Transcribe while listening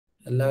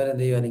എല്ലാവരും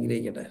ദൈവം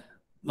അനുഗ്രഹിക്കട്ടെ.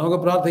 നമുക്ക്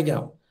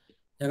പ്രാർത്ഥിക്കാം.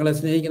 ഞങ്ങളെ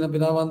സ്നേഹിക്കുന്ന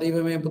പിതാവാം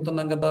ദൈവമേ,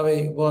 പുത്രനും കർത്താവേ,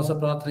 ഉപവാസ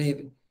പ്രാർത്ഥനയിൽ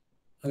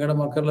ഞങ്ങളുടെ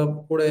മക്കളുടെ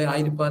കൂടെ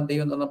ആയിരിക്കാൻ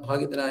ദൈവം തന്ന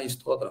ഭാഗ്യത്തിനായി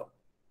സ്തോത്രം.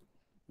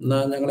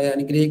 ഞങ്ങളെ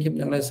അനുഗ്രഹിക്കും,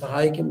 ഞങ്ങളെ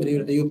സഹായിക്കും,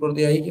 വലിയൊരു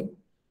ദൈവപ്രവൃത്തി അയക്കും.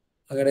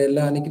 അങ്ങയുടെ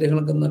എല്ലാ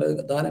അനുഗ്രഹങ്ങൾക്കും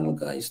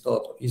ദാനങ്ങൾക്കായി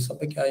സ്തോത്രം. ഈ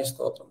സഭയ്ക്കായി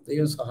സ്തോത്രം.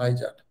 ദൈവം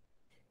സഹായിച്ചാട്ടെ.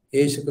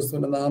 യേശു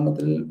ക്രിസ്തുവിന്റെ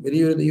നാമത്തിൽ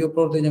വലിയൊരു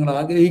ദൈവപ്രവൃത്തി ഞങ്ങൾ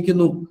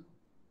ആഗ്രഹിക്കുന്നു.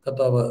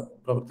 കർത്താവ്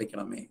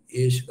പ്രവർത്തിക്കണമേ.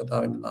 യേശു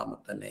കർത്താവിന്റെ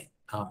നാമത്തിൽ തന്നെ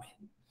ആമേൻ.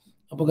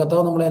 അപ്പൊ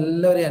കർത്താവ്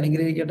നമ്മളെല്ലാവരെയും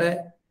അനുഗ്രഹിക്കട്ടെ.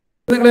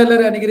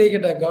 നിങ്ങളെല്ലാവരും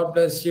അനുഗ്രഹിക്കട്ടെ. God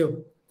bless you.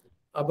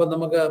 അപ്പൊ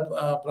നമുക്ക്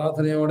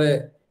പ്രാർത്ഥനയോടെ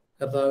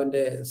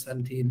കർത്താവിന്റെ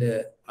സന്നിധിയിൽ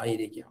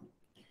ആയിരിക്കാം.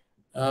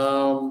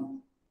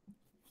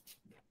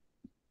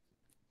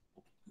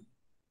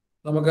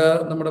 നമുക്ക്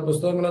നമ്മുടെ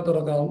പുസ്തകങ്ങളെ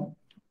തുറക്കാം.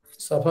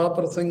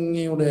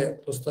 സഭാപ്രസംഗിയുടെ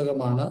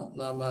പുസ്തകമാണ്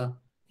നാം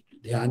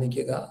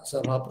ധ്യാനിക്കുക.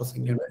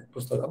 സഭാപ്രസംഗിയുടെ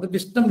പുസ്തകം അത്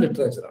വിസ്ഡം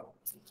ലിറ്ററേച്ചറാണ്.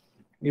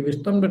 ഈ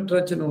വിസ്ഡം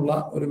ലിറ്ററേച്ചറിനുള്ള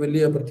ഒരു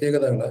വലിയ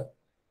പ്രത്യേകതകൾ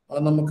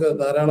അത് നമുക്ക്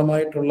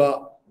ധാരാളമായിട്ടുള്ള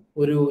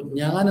ഒരു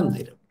ജ്ഞാനം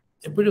തരും.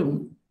 എപ്പോഴും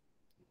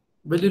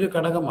വലിയൊരു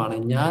ഘടകമാണ്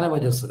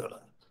ജ്ഞാനവചസ്സുകൾ.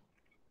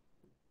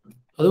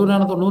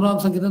 അതുകൊണ്ടാണ് 90-ാം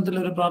സങ്കീർത്തനത്തിൽ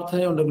ഒരു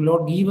പ്രാർത്ഥനയുണ്ട്,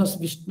 Lord give us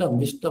wisdom,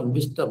 wisdom,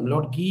 wisdom,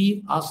 Lord give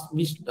us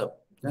wisdom.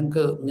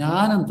 ഞങ്ങൾക്ക്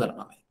ജ്ഞാനം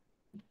തരണമേ.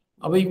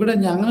 അപ്പൊ ഇവിടെ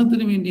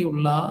ജ്ഞാനത്തിന്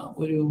വേണ്ടിയുള്ള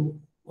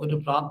ഒരു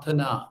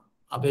പ്രാർത്ഥന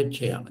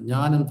അപേക്ഷയാണ്,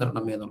 ജ്ഞാനം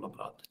തരണമേ എന്നുള്ള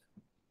പ്രാർത്ഥന.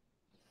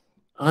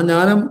 ആ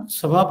ജ്ഞാനം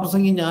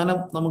സഭാപ്രസംഗി ജ്ഞാനം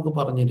നമുക്ക്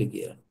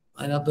പറഞ്ഞിരിക്കുകയാണ്.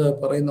 അതിനകത്ത്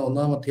പറയുന്ന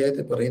 1-ാം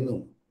അധ്യായത്തിൽ പറയുന്നു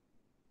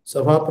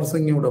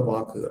സഭാപ്രസംഗിയുടെ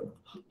വാക്കുകൾ.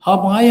 ആ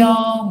മായ,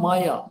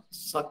 മായ,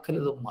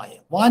 സകലതും മായ.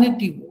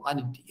 Vanity,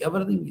 vanity,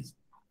 everything is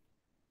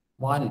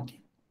vanity.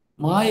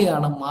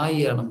 മായയാണ്,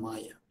 മായയാണ്,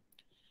 മായ.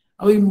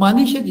 അപ്പൊ ഈ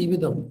മനുഷ്യ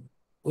ജീവിതം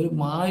ഒരു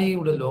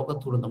മായയുടെ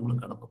ലോകത്തൂടെ നമ്മൾ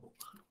കടന്നു പോകും.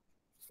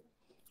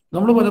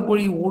 നമ്മൾ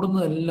പലപ്പോഴും ഈ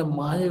ഓടുന്നതെല്ലാം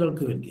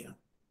മായകൾക്ക് വേണ്ടിയാണ്.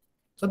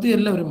 സത്യം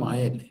എല്ലാം ഒരു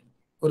മായയല്ലേ.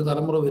 ഒരു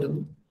തലമുറ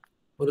വരുന്നു,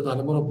 ഒരു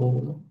തലമുറ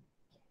പോകുന്നു.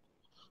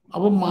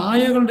 അപ്പൊ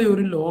മായകളുടെ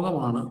ഒരു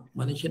ലോകമാണ്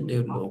മനുഷ്യന്റെ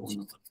ഒരു ലോകം.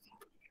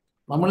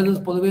 നമ്മളിത്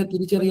പൊതുവെ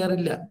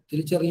തിരിച്ചറിയാറില്ല.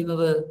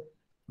 തിരിച്ചറിയുന്നത്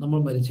നമ്മൾ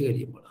മരിച്ചു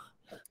കഴിയുമ്പോൾ.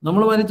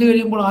 നമ്മൾ മരിച്ചു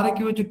കഴിയുമ്പോൾ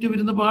ആരൊക്കെയോ ചുറ്റും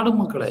ഇരുന്ന് പാടും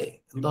മക്കളെ.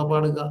 എന്താ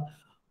പാടുക?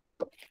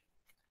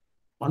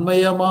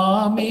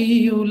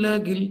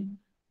 മൺമയമാമീയുലകിൽ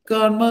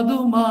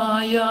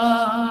കാൺമതുമായ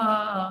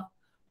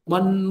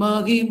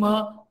മൺമഹിമ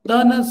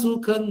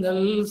ധനസുഖങ്ങൾ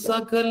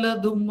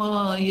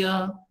സകലതുമായ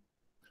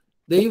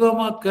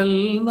ദൈവമക്കൾ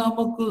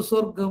നമുക്ക്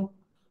സ്വർഗം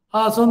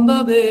ആ സ്വന്ത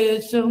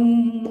ദേശം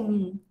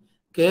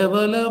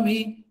കേവലമീ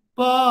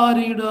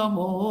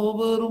പാരിടമോ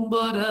വെറും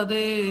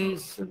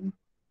പരദേശം.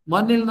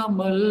 മണ്ണിൽ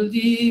നമ്മൾ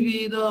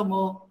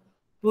ജീവിതമോ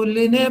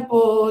പുല്ലിനെ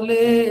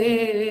പോലെ,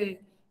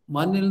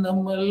 മണ്ണിൽ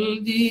നമ്മൾ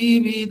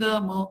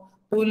ജീവിതമോ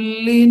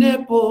പുല്ലിനെ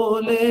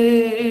പോലെ,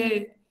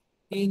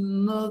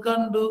 ഇന്ന്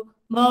കണ്ടു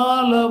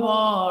നാളെ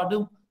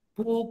വാടും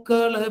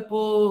പൂക്കളെ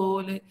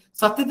പോലെ.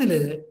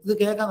 സത്യത്തില് ഇത്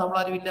കേൾക്കാൻ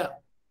നമ്മളാരുമില്ല.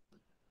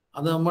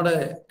 അത് നമ്മുടെ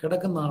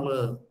കിടക്കുന്ന ആള്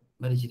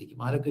മരിച്ചിരിക്കും.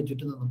 ആരൊക്കെ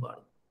ചുറ്റും നിന്ന്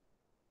പാടും.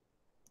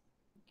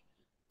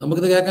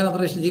 നമുക്കിത് കേൾക്കാൻ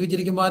അത്ര ഇഷ്ടം.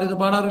 ജീവിച്ചിരിക്കുമ്പോൾ ആരും ഇത്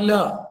പാടാറില്ല.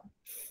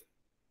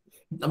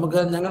 നമുക്ക്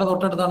ഞങ്ങളുടെ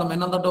തൊട്ടടുത്താണ്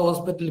മെന്നന്തട്ട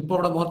ഹോസ്പിറ്റൽ. ഇപ്പോൾ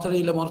അവിടെ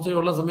മോർച്ചറിയില്ല. മോർച്ചറി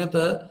ഉള്ള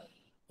സമയത്ത്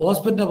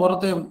ഹോസ്പിറ്റലിന്റെ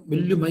പുറത്തെ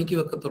വലിയ മൈക്ക്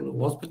വെക്കത്തുള്ളൂ.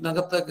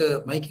 ഹോസ്പിറ്റലിനകത്തേക്ക്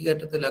മൈക്ക്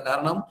കയറ്റത്തില്ല.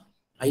 കാരണം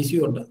ICU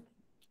ഉണ്ട്.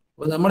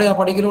 അപ്പൊ നമ്മുടെ ആ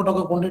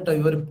പടിക്കലോട്ടൊക്കെ കൊണ്ടിട്ട്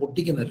ഇവർ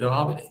പൊട്ടിക്കുന്നത്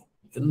രാവിലെ.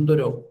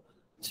 എന്തൊരു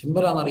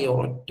സിമ്പലാന്നറിയോ,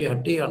 ഒറ്റ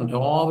അട്ടിയാണ്.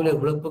 രാവിലെ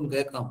വെളുപ്പം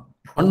കേൾക്കാം.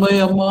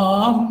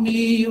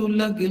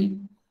 ഉലകിൽ.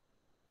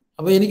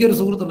 അപ്പൊ എനിക്കൊരു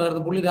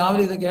സുഹൃത്തുണ്ടായിരുന്നു. പുള്ളി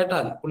രാവിലെ ഇത്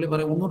കേട്ടാൽ പുള്ളി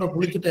പറയും ഒന്നുകൂടെ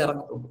കുളിച്ചിട്ടേ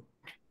ഇറങ്ങത്തുള്ളൂ.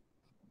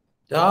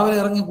 രാവിലെ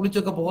ഇറങ്ങി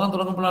കുളിച്ചൊക്കെ പോകാൻ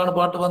തുടങ്ങുമ്പോഴാണ്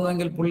പാട്ട്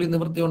വന്നതെങ്കിൽ പുള്ളി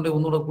നിവൃത്തി കൊണ്ട്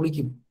ഒന്നുകൂടെ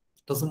കുളിക്കും,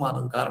 ഡ്രസ്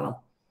മാറും. കാരണം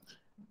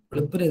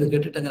വെളുപ്പിനെ ഇത്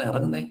കേട്ടിട്ട് എങ്ങനെ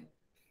ഇറങ്ങുന്നേ.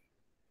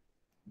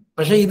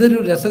 പക്ഷെ ഇതൊരു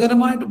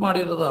രസകരമായിട്ട്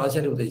പാടിയത്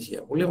ആശാരി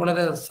ഉദ്ദേശിച്ച പുള്ളി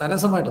വളരെ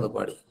സരസമായിട്ടത്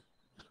പാടി.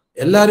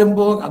 എല്ലാവരും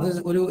അത്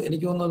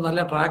എനിക്ക് തോന്നുന്നു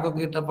നല്ല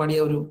ട്രാക്കൊക്കെ ഇട്ട പാടിയ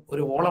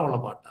ഒരു ഓളമുള്ള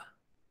പാട്ടാണ്.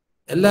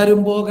 എല്ലാരും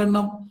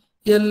പോകണം,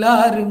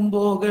 എല്ലാരും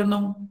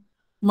പോകണം,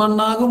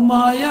 മണ്ണാകും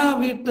മായ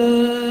വിട്ട്,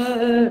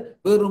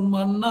 വെറും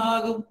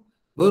മണ്ണാകും,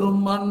 വെറും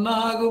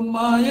മണ്ണാകും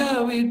മായ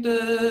വിട്ട്.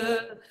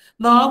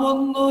 നാം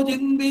ഒന്നു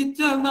ചിന്തിച്ച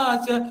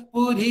നാശ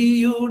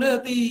പുരിയുടെ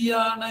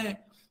തീയാണ്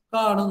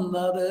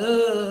കാണുന്നത്,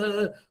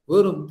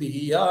 വെറും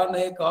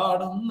തീയാണ്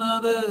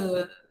കാണുന്നത്.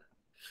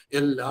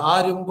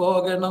 എല്ലാരും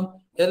പോകണം,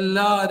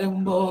 എല്ലാരും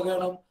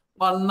പോകണം,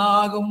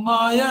 മണ്ണാകും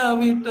മായ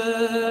വിട്ട്,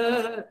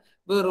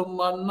 വെറും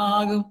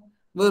മണ്ണാകും,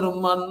 വെറും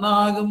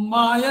മണ്ണാകും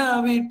മായ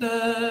വിട്ട്.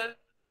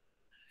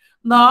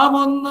 നാം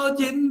ഒന്ന്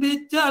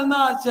ചിന്തിച്ചാൽ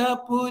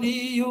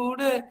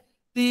നാശപുരിയുടെ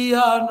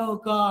തീയാണ്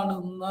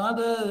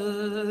കാണുന്നത്,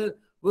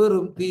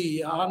 വെറും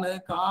തീയാണ്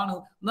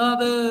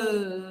കാണുന്നത്.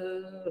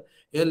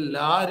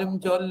 എല്ലാരും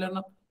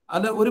ചൊല്ലണം.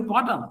 അല്ല, ഒരു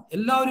പാട്ടാണ്.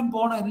 എല്ലാവരും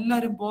പോകണം,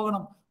 എല്ലാരും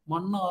പോകണം,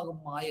 മണ്ണാകും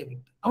മായ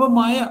വിട്ട്. അപ്പൊ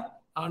മായ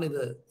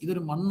ആണിത്.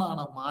 ഇതൊരു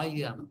മണ്ണാണ്,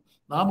 മായയാണ്.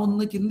 നാം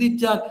ഒന്ന്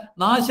ചിന്തിച്ചാൽ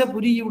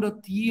നാശപുരിയുടെ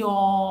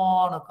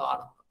തീയാണ്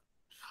കാണുന്നത്.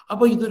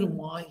 അപ്പൊ ഇതൊരു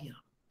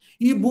മായയാണ്.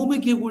 ഈ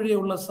ഭൂമിക്ക്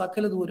കൂടെയുള്ള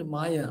സകലതും ഒരു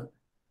മായ.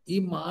 ഈ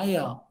മായ,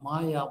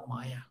 മായ,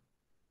 മായ,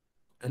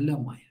 എല്ലാം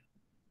മായ.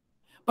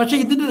 പക്ഷെ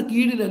ഇതിന്റെ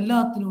കീഴിൽ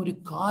എല്ലാത്തിനും ഒരു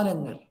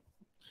കാലങ്ങൾ.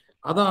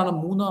 അതാണ്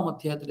 3-ാം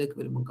അധ്യായത്തിലേക്ക്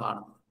വരുമ്പോൾ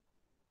കാണുന്നത്.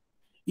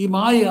 ഈ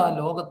മായ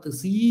ലോകത്ത്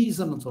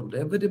സീസൺസ് ഉണ്ട്.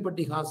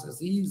 Everybody has A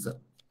season.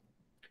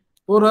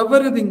 For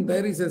everything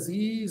there is A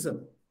season.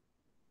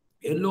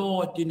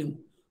 എല്ലാറ്റിനും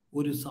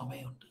ഒരു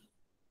സമയമുണ്ട്.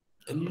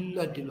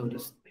 എല്ലാറ്റിനും ഒരു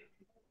സമയം.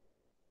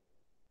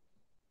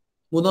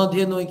 3-ാം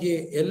അധ്യായം നോക്കിയേ,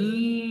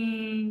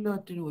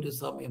 എല്ലാറ്റിനും ഒരു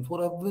സമയം. For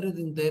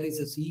everything there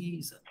is A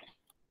season.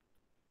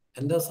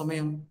 എന്താ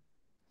സമയം?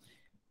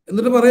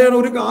 എന്നിട്ട് പറയാണ്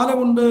ഒരു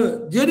കാലമുണ്ട്,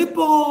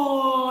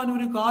 ജനിപ്പാൻ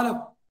ഒരു കാലം,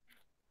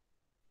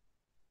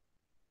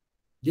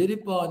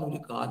 ജനിപ്പാൻ ഒരു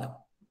കാലം.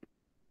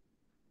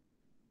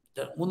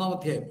 3-ാം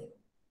അധ്യായം.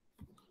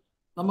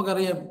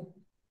 നമുക്കറിയാം,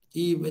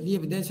 ഈ വലിയ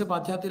വിദേശ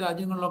പാശ്ചാത്യ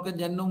രാജ്യങ്ങളിലൊക്കെ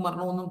ജനനവും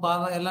മരണവും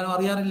എല്ലാവരും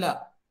അറിയാറില്ല.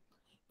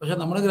 പക്ഷെ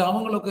നമ്മുടെ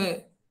ഗ്രാമങ്ങളിലൊക്കെ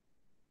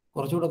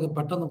കുറച്ചുകൂടെ ഒക്കെ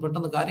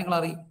പെട്ടെന്ന് കാര്യങ്ങൾ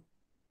അറിയും.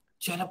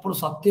 ചിലപ്പോൾ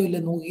സത്യമില്ലേ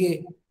നോക്കിയേ,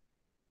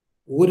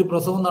 ഒരു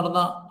പ്രസവം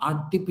നടന്ന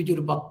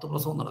അടുപ്പിച്ചൊരു 10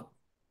 പ്രസവം നടക്കും.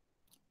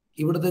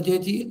 ഇവിടുത്തെ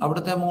ചേച്ചി,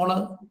 അവിടുത്തെ മോള്,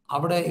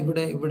 അവിടെ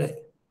ഇവിടെ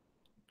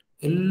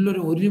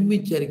എല്ലാവരും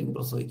ഒരുമിച്ചായിരിക്കും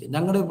പ്രസവിക്കുക.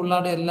 ഞങ്ങളുടെ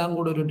പിള്ളേരുടെ എല്ലാം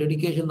കൂടെ ഒരു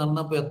ഡെഡിക്കേഷൻ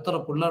നടന്നപ്പോൾ എത്ര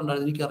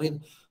പിള്ളേരുണ്ടായിരുന്നു എനിക്കറിയാം.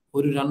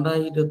 ഒരു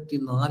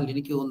 2004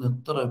 എനിക്ക് തോന്നുന്നു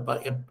എത്ര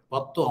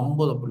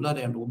 10-50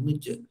 പിള്ളേരെയാണ്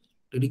ഒന്നിച്ച്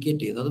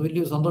ഡെഡിക്കേറ്റ് ചെയ്ത്. അത്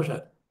വലിയൊരു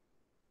സന്തോഷമായിരുന്നു.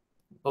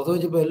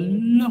 പ്രസവിച്ചപ്പോൾ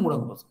എല്ലാം കൂടെ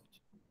പ്രസവിച്ചു.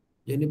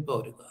 ജനിപ്പ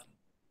ഒരു കാലം,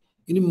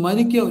 ഇനി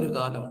മരിക്കുക ഒരു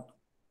കാലമുണ്ട്.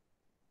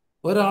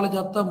 ഒരാൾ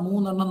ചത്ത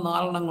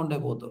 3-4 കൊണ്ടേ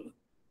പോകത്തുള്ളൂ.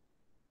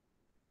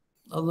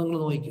 അത് നിങ്ങൾ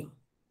നോക്കിക്കുക.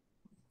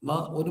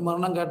 ഒരു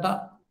മരണം കേട്ട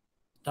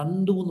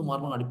 2-3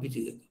 മരണം അടുപ്പിച്ച്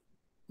കേൾക്കും.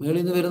 മേളിൽ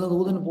നിന്ന് വരുന്ന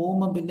ദൂതന്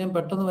പോകുമ്പോൾ പിന്നെയും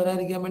പെട്ടെന്ന്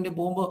വരാതിരിക്കാൻ വേണ്ടി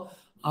പോകുമ്പോൾ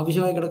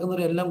ആവശ്യമായി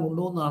കിടക്കുന്നവരെല്ലാം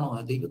കൊണ്ടുപോകുന്നതാണോ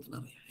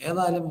ദൈവത്തിനറിയാം.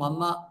 ഏതായാലും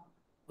വന്ന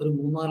ഒരു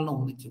 3-4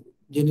 ഒന്നിച്ചു.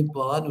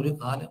 ജനിപ്പാൻ ഒരു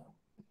കാലം,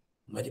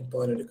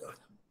 മരിപ്പാൻ ഒരു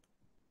കാലം,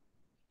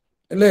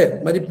 അല്ലേ?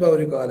 മരിപ്പാൻ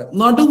ഒരു കാലം,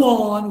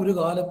 നടുവാൻ ഒരു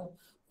കാലം,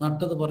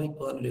 നട്ടത്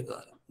പറിപ്പാൻ ഒരു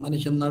കാലം.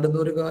 മനുഷ്യൻ നടുന്ന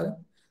ഒരു കാലം,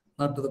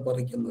 നട്ടത്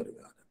പറിക്കുന്ന ഒരു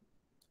കാലം.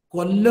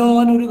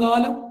 കൊല്ലാൻ ഒരു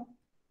കാലം,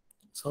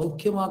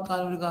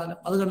 സൗഖ്യമാക്കാൻ ഒരു കാലം.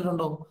 അത്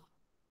കണ്ടിട്ടുണ്ടോ?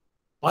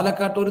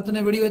 പാലക്കാട്ട്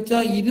ഒരുത്തിനെ വെടിവെച്ച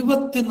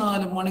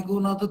 24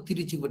 മണിക്കൂറിനകത്ത്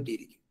തിരിച്ചു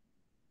വെട്ടിയിരിക്കും,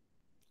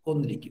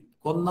 കൊന്നിരിക്കും.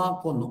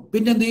 കൊന്നു,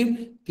 പിന്നെന്ത് ചെയ്യും?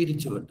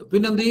 തിരിച്ചു വെട്ടും,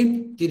 പിന്നെന്ത് ചെയ്യും?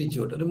 തിരിച്ചു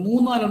വെട്ടും. ഒരു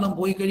 3-4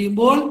 പോയി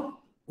കഴിയുമ്പോൾ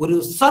ഒരു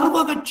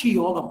സർവകക്ഷി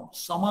യോഗം,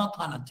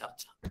 സമാധാന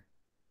ചർച്ച.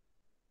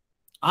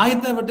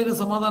 ആദ്യത്തെ വെട്ടിന്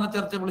സമാധാന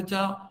ചർച്ച വിളിച്ച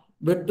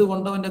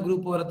വെട്ടുകൊണ്ടവന്റെ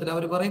ഗ്രൂപ്പ് വരത്തില്ല.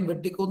 അവർ പറയും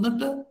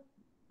വെട്ടിക്കൊന്നിട്ട്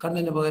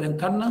കണ്ണിന് പകരം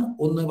കണ്ണ്,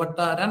 1 വെട്ട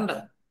 2.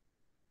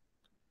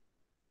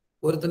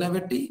 ഒരുത്തിനെ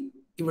വെട്ടി,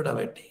 ഇവിടെ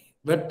വെട്ടി,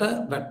 വെട്ട്,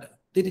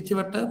 തിരിച്ചു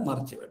വെട്ട്,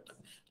 മറിച്ച് വെട്ട്.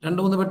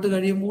 2-3 വെട്ട്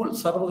കഴിയുമ്പോൾ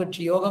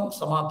സർവകക്ഷി യോഗം,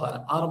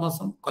 സമാധാനം. 6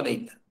 മാസം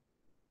കൊലയില്ല.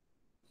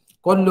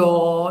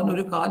 കൊല്ലാൻ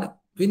ഒരു കാലം,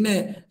 പിന്നെ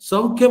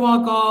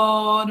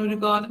സൗഖ്യമാക്കാൻ ഒരു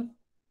കാലം.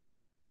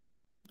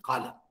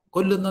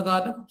 കൊല്ലുന്ന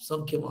കാലം,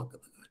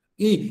 സൗഖ്യമാക്കുന്ന കാലം.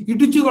 ഈ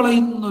ഇടിച്ചു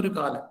കളയുന്ന ഒരു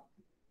കാലം.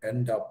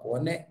 എൻ്റെ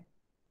പൊന്നെ,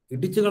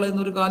 ഇടിച്ചു കളയുന്ന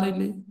ഒരു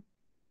കാലമില്ലേ?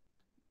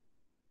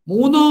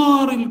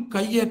 മൂന്നാറിൽ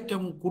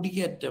കയ്യേറ്റം,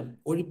 കുടിയേറ്റം,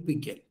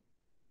 ഒഴിപ്പിക്കൽ.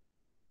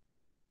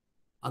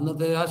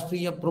 അന്നത്തെ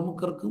രാഷ്ട്രീയ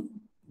പ്രമുഖർക്കും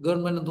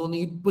ഗവൺമെന്റിന് തോന്നി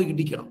ഇപ്പൊ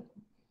ഇടിക്കണം.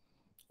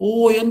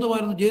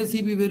 എന്തുമായിരുന്നു,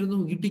 JCB വരുന്നു,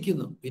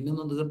 ഇടിക്കുന്നു.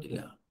 പിന്നൊന്നും തീർട്ടില്ല,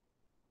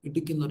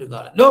 ഇടിക്കുന്ന ഒരു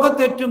കാലം.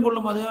 ലോകത്തെ ഏറ്റവും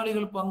കൂടുതൽ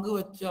മലയാളികൾ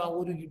പങ്കുവെച്ച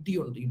ഒരു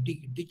ഇടിയുണ്ട്,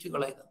 ഇടിച്ചു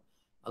കളയുന്നത്.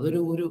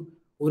 അതൊരു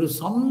ഒരു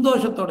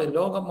സന്തോഷത്തോടെ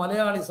ലോക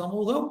മലയാളി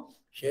സമൂഹം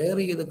ഷെയർ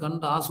ചെയ്ത്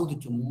കണ്ട്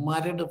ആസ്വദിച്ചു.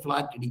 മരട്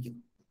ഫ്ലാറ്റ്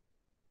ഇടിക്കുന്നു.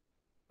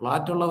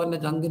 ഫ്ലാറ്റുള്ളവന്റെ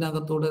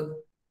ചങ്കിനകത്തോട്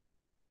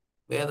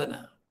വേദന.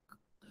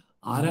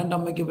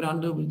 ആരാണ്ടമ്മയ്ക്ക്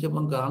ഭ്രാന്ത്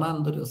പിടിച്ചപ്പം കാണാൻ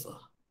എന്ത്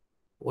രസമാണ്.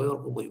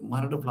 പോയവർക്ക് പോയി.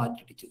 മരട് ഫ്ലാറ്റ്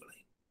ഇടിച്ചു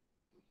കളയും.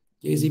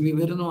 JCB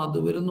വരുന്നു, അത്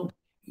വരുന്നു,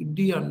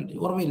 ഇടിയാണ്.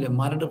 ഓർമ്മയില്ലേ?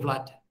 മരട്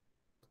ഫ്ലാറ്റ്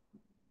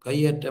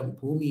കയ്യേറ്റം,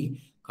 ഭൂമി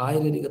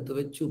കായലരികത്ത്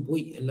വെച്ചു,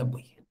 പോയി, എല്ലാം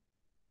പോയി.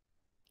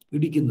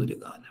 ഇടിക്കുന്നൊരു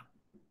കാലം,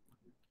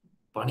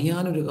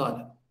 പണിയാനൊരു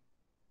കാലം.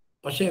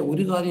 പക്ഷെ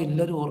ഒരു കാര്യം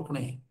എല്ലാവരും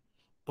ഓർക്കണേ,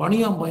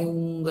 പണിയാൻ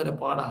ഭയങ്കര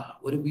പാടാ.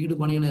 ഒരു വീട്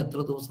പണിയണ എത്ര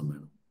ദിവസം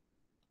വേണം?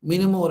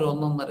 മിനിമം ഒരു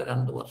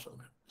 1.5-2 വർഷം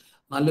വേണം.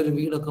 നല്ലൊരു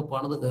വീടൊക്കെ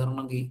പണിത്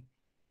കയറണമെങ്കിൽ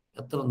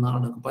എത്ര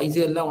നാളെടുക്കും? പൈസ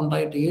എല്ലാം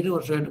ഉണ്ടായിട്ട് 7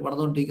 വർഷമായിട്ട്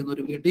പണിതുകൊണ്ടിരിക്കുന്ന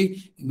ഒരു വീട്ടിൽ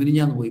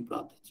മിനിഞ്ഞാന്ന് പോയി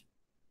പ്രാർത്ഥിച്ചു.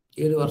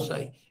 7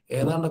 വർഷമായി,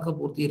 ഏതാണ്ടൊക്കെ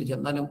പൂർത്തീകരിച്ചു.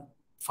 എന്നാലും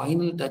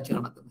ഫൈനൽ ടച്ച്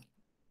നടക്കുന്നില്ല.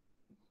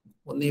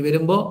 ഒന്നീ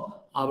വരുമ്പോ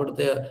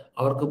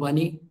അവർക്ക്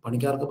പനി,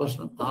 പണിക്കാർക്ക്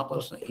പ്രശ്നം, ആ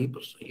പ്രശ്നം, ഈ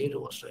പ്രശ്നം. 7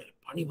 വർഷമായി.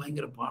 പണി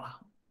ഭയങ്കര പാടാ.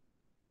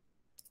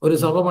 ഒരു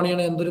സഭ പണിയണ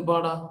എന്തൊരു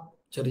പാടാ,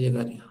 ചെറിയ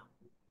കാര്യമാണ്.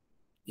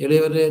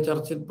 എളിയവരെ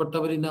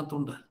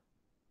ചർച്ചയിൽപ്പെട്ടവരിനകത്തുണ്ട്.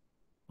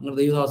 നിങ്ങൾ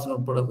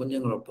ദൈവദാസനുൾപ്പെടെ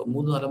കുഞ്ഞുങ്ങളുൾപ്പെടെ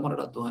 3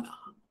 തലമുറയുടെ അധ്വാന.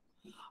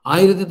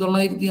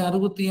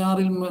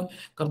 1966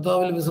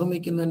 കർത്താവിൽ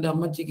വിശ്രമിക്കുന്ന എൻ്റെ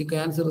അമ്മച്ചിക്ക്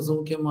ക്യാൻസർ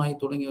സൗഖ്യമായി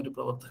തുടങ്ങിയ ഒരു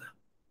പ്രവർത്തനം.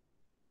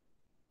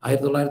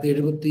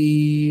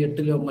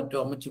 1978 മറ്റോ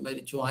അമ്മച്ചി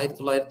മരിച്ചു.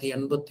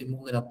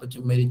 1983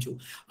 അപ്പച്ചൻ മരിച്ചു.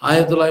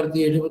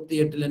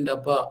 1978 എൻ്റെ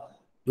അപ്പ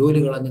ജോലി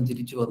കളഞ്ഞ്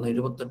തിരിച്ചു വന്നു.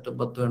 78,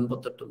 10,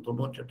 88,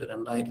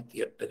 98,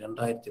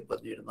 2008,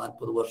 2017,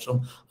 40 വർഷം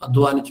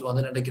അധ്വാനിച്ചു.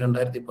 അതിനിടയ്ക്ക്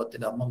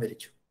 2010 അമ്മ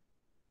മരിച്ചു.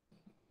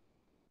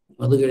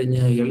 അത്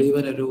കഴിഞ്ഞ്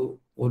എളിയവനൊരു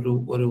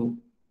 97,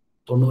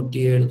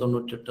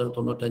 98,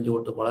 95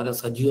 തൊട്ട് വളരെ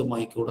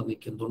സജീവമായി കൂടെ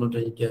നിൽക്കും.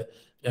 95,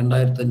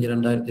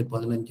 2005,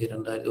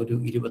 2015, ഒരു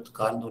 20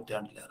 കാൽ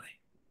നൂറ്റാണ്ടിലേറെ.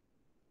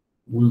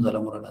 3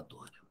 തലമുറയുടെ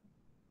അധ്വാനം.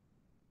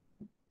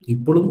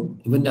 ഇപ്പോഴും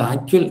ഇവന്റെ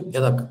ആക്ച്വൽ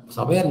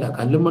സഭയല്ല,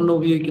 കല്ലും മണ്ണും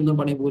ഉപയോഗിക്കുന്ന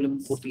പണി പോലും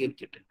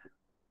പൂർത്തീകരിച്ചിട്ടില്ല.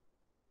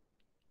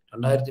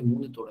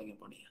 2003 തുടങ്ങിയ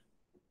പണിയാണ്.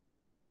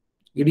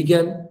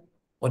 ഇടിക്കാൻ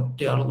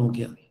ഒറ്റയാൾ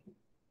നോക്കിയാൽ മതി.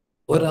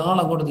 ഒരാൾ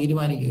അങ്ങോട്ട്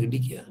തീരുമാനിക്കുക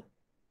ഇടിക്കുക.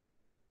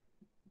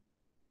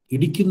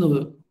 ഇടിക്കുന്നത്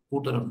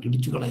കൂട്ടരുണ്ട്,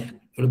 ഇടിച്ചു കളയാൻ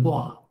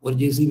എളുപ്പമാണ്. ഒരു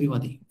JCB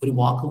മതി, ഒരു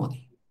വാക്ക്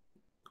മതി,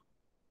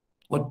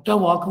 ഒറ്റ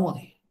വാക്ക്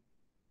മതി.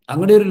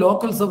 അങ്ങനെ ഒരു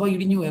ലോക്കൽ സഭ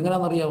ഇടിഞ്ഞു.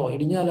 എങ്ങനെയാണെന്നറിയാവോ?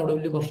 ഇടിഞ്ഞാൽ അവിടെ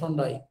വലിയ പ്രശ്നം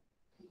ഉണ്ടായി.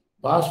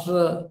 പാസ്റ്റർ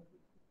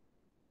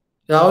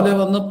രാവിലെ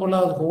വന്നപ്പോൾ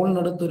ആ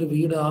ഹോളിനടുത്തൊരു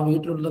വീട്, ആ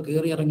വീട്ടിലുള്ള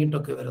കയറി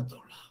ഇറങ്ങിയിട്ടൊക്കെ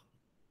വരത്തുള്ളൂ.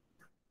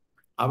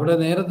 അവിടെ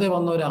നേരത്തെ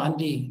വന്ന ഒരു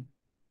ആൻറ്റി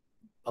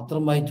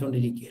പത്രം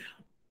വായിച്ചുകൊണ്ടിരിക്കുക.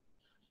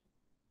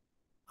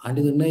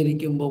 ആൻറ്റി നിന്നെ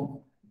ഇരിക്കുമ്പം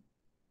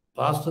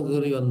പാസ്റ്റർ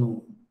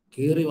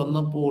കയറി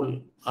വന്നപ്പോൾ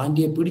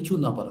ആൻറ്റിയെ പിടിച്ചു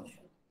എന്നാ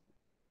പറഞ്ഞത്.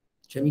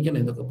 ക്ഷമിക്കണം,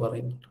 ഇതൊക്കെ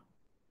പറയുന്നുണ്ട്.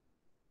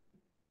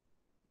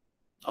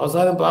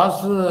 അവസാനം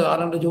പാസ്റ്റർ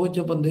ആരാണ്ട്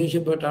ചോദിച്ചപ്പം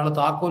ദേഷ്യപ്പെട്ട അയാൾ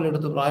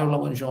താക്കോലെടുത്ത് പ്രായമുള്ള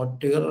മനുഷ്യൻ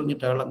ഒറ്റ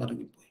എറിഞ്ഞിട്ട് അയാൾ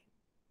ഇറങ്ങിപ്പോയി.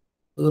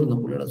 തീർന്നു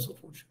പുള്ളിയുടെ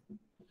ശുശ്രൂഷ.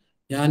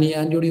 ഞാൻ ഈ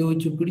ആൻറ്റിയോട്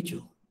ചോദിച്ചു, പിടിച്ചോ?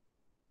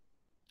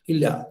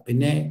 ഇല്ല.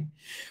 പിന്നെ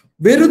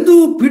വരുന്നു,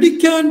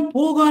 പിടിക്കാൻ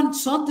പോകാൻ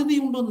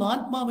സാധ്യതയുണ്ടെന്ന്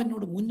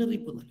ആത്മാവെന്നോട്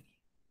മുന്നറിയിപ്പ് നൽകി.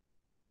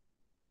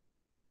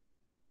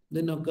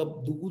 ഇതിനൊക്കെ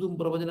ദൂതും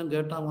പ്രവചനം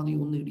കേട്ടാൽ മതി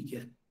ഒന്ന്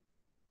ഇടിക്കാൻ.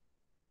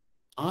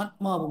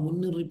 ആത്മാവ്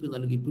മുന്നറിയിപ്പ്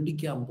നൽകി,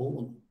 പിടിക്കാൻ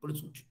പോകുന്നു, ഇപ്പോൾ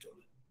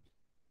സൂക്ഷിച്ചോളൂ.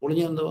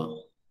 പൊളിഞ്ഞ എന്തുവാ?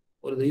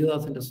 ഒരു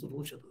ദൈവദാസന്റെ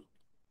ശുശ്രൂഷ.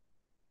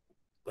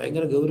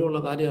 ഭയങ്കര ഗൗരവമുള്ള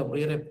കാര്യമാണ്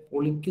പ്രിയരെ.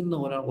 പൊളിക്കുന്ന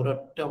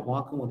ഒരൊറ്റ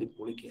വാക്ക് മതി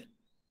പൊളിക്കാൻ.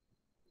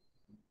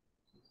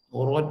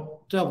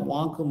 ഒരൊറ്റ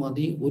വാക്ക്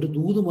മതി, ഒരു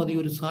ദൂത് മതി,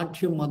 ഒരു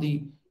സാക്ഷ്യം മതി,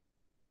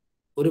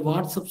 ഒരു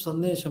വാട്സപ്പ്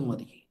സന്ദേശം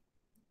മതി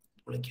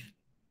പൊളിക്കാൻ.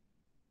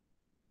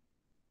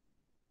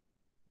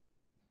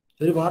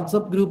 ഒരു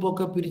വാട്സപ്പ്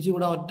ഗ്രൂപ്പൊക്കെ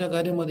പിരിച്ചുവിടാൻ ഒറ്റ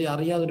കാര്യം മതി,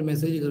 അറിയാതെ ഒരു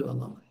മെസ്സേജ് കയറി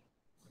വന്നാൽ മതി.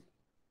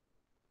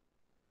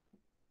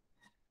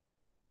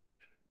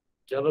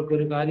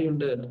 ചിലർക്കൊരു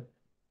കാര്യമുണ്ട്,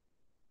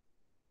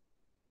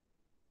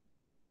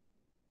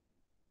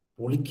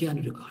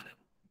 പൊളിക്കാനൊരു കാലം.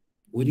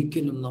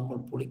 ഒരിക്കലും നമ്മൾ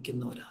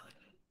പൊളിക്കുന്നവരാണ്.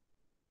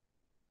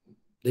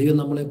 ദൈവം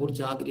നമ്മളെ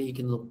കുറിച്ച്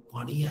ആഗ്രഹിക്കുന്നത്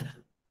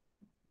പണിയാനാണ്.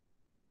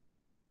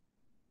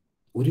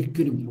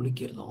 ഒരിക്കലും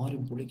പൊളിക്കരുത്,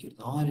 ആരും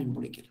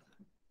പൊളിക്കരുത്.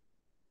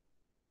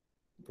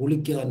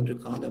 പൊളിക്കാനൊരു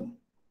കാലം,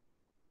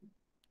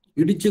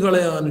 ഇടിച്ചു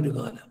കളയാനൊരു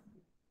കാലം.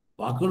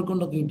 വാക്കുകൾ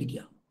കൊണ്ടൊക്കെ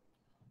ഇടിക്കാം.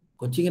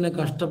 കൊച്ചിങ്ങനെ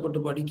കഷ്ടപ്പെട്ട്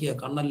പഠിക്കുക,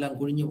 കണ്ണെല്ലാം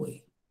കുഴിഞ്ഞുപോയി.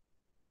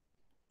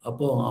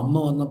 അപ്പോൾ അമ്മ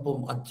വന്നപ്പം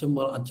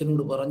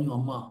അച്ഛനോട് പറഞ്ഞു,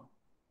 അമ്മ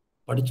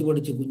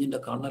പഠിച്ച് കുഞ്ഞിൻ്റെ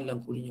കണ്ണെല്ലാം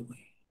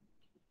കുഴിഞ്ഞുപോയി.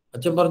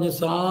 അച്ഛൻ പറഞ്ഞു,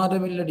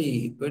 സാരമില്ലടി,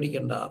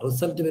 പേടിക്കണ്ട,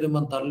 റിസൾട്ട്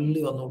വരുമ്പം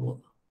തള്ളി വന്നോളൂ.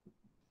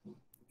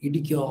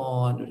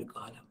 ഇടിക്കാനൊരു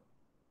കാലം,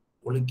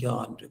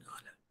 പൊളിക്കാനൊരു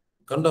കാലം,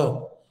 കണ്ടോ?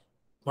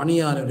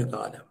 പണിയാനൊരു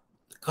കാലം,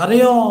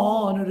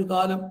 കരയാനൊരു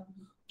കാലം,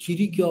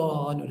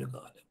 ചിരിക്കാനൊരു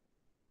കാലം.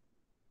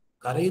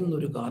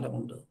 കരയുന്നൊരു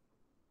കാലമുണ്ട്,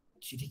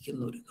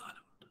 ചിരിക്കുന്നൊരു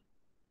കാലമുണ്ട്.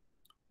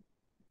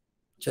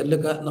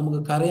 നമുക്ക്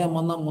കരയാൻ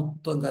വന്നാൽ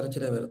മൊത്തം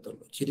കരച്ചിലേ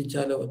വരത്തുള്ളൂ.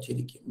 ചിരിച്ചാലോ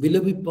ചിരിക്കും.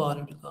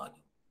 വിലപിപ്പാനൊരു കാലം,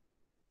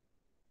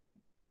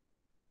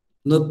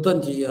 നൃത്തം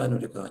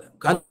ചെയ്യാനൊരു കാലം,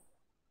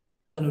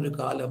 ഒരു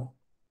കാലം,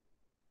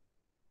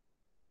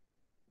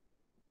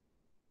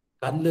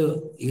 കല്ല്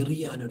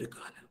എറിയാനൊരു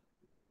കാലം,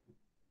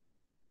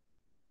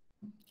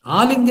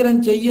 ആലിംഗനം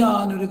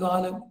ചെയ്യാനൊരു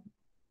കാലം,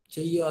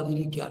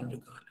 ചെയ്യാതിരിക്കാനൊരു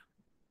കാലം.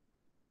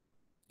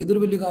 ഇതൊരു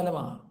വലിയ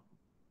കാലമാണ്.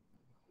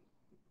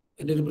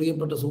 എൻ്റെ ഒരു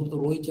പ്രിയപ്പെട്ട സുഹൃത്ത്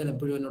റോഹിച്ചാൻ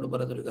എപ്പോഴും എന്നോട്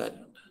പറയുന്നൊരു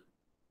കാര്യമുണ്ട്.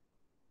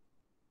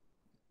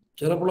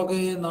 ചിലപ്പോഴൊക്കെ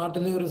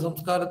നാട്ടിലെ ഒരു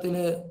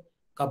സംസ്കാരത്തില്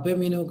കപ്പയും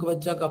മീനും ഒക്കെ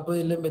വെച്ചാ,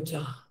 കപ്പയെല്ലാം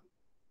വെച്ചാ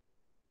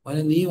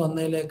അവന് നീ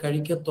വന്നേലെ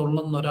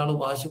കഴിക്കത്തുള്ളെന്ന് ഒരാൾ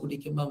വാശി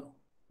പിടിക്കുമ്പം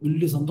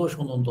വലിയ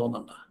സന്തോഷമൊന്നും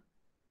തോന്നണ്ട.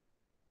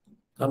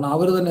 കാരണം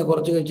അവർ തന്നെ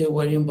കുറച്ച് കഴിച്ച്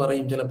വഴിയും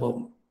പറയും ചിലപ്പം,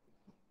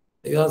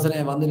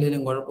 ദൈവദാസനെ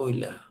വന്നില്ലെങ്കിലും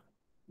കുഴപ്പമില്ല,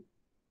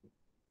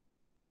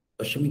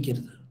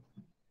 വിഷമിക്കരുത്.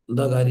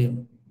 എന്താ കാര്യം?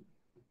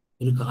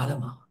 ഒരു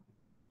കാലമാണ്.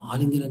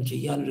 ആലിംഗനം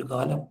ചെയ്യാനൊരു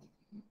കാലം,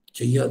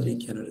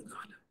 ചെയ്യാതിരിക്കാനൊരു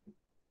കാലം.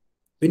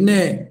 പിന്നെ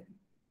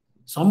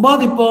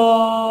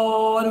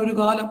സമ്പാദിപ്പാനൊരു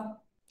കാലം,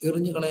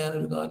 എറിഞ്ഞു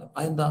കളയാനൊരു കാലം.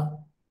 അതെന്താ?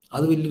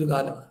 അത് വലിയൊരു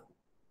കാലമാണ്.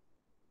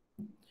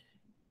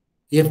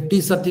 FD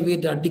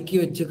സർട്ടിഫിക്കറ്റ് അടുക്കി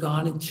വെച്ച്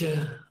കാണിച്ച്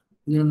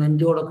ഇങ്ങനെ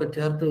നെഞ്ചോടൊക്കെ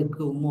ചേർത്ത്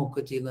വെക്കുക,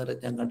 ഉമ്മൊക്കെ ചെയ്യുന്നവരെ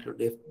ഞാൻ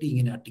കണ്ടിട്ടുണ്ട്. FD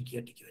ഇങ്ങനെ അടുക്കി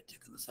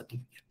വെച്ചേക്കുന്ന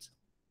സർട്ടിഫിക്കറ്റ്സ്.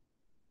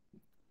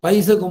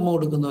 പൈസ ഉമ്മ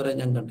കൊടുക്കുന്നവരെ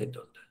ഞാൻ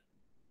കണ്ടിട്ടുണ്ട്.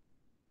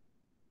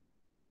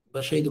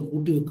 പക്ഷെ ഇത്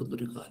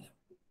കൂട്ടിവെക്കുന്നൊരു കാലം,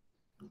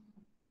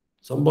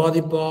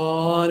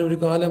 സമ്പാദിപ്പാനൊരു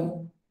കാലം,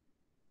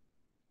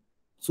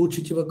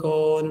 സൂക്ഷിച്ചു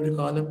വെക്കാനൊരു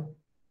കാലം,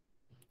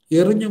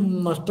 എറിഞ്ഞും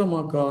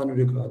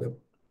നഷ്ടമാക്കാനൊരു കാലം.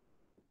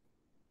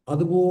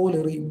 അതുപോലെ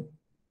എറിയും.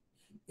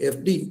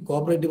 FD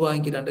കോപ്പറേറ്റീവ്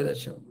ബാങ്കിൽ 2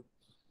 ലക്ഷം,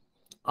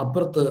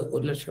 അപ്പുറത്ത്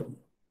 1 ലക്ഷം,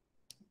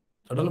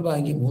 ഫെഡറൽ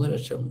ബാങ്കിൽ 3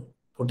 ലക്ഷം.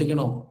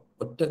 പൊട്ടിക്കണോ?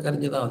 ഒറ്റ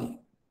കരഞ്ഞതാ മതി.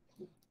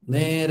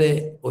 നേരെ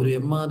ഒരു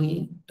MRE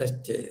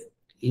ടെസ്റ്റ്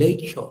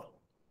ലേക്ക് ഷോർ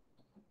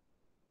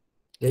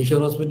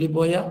ഹോസ്പിറ്റലിൽ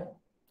പോയാൽ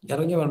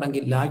ഇറങ്ങി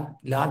വേണമെങ്കിൽ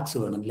ലാക്സ്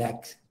വേണം.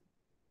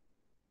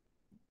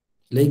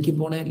 ലേക്ക്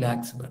പോണേ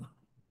ലാക്സ് വേണം.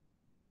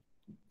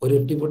 ഒരു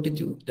FD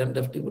പൊട്ടിച്ചു, 2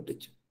 FD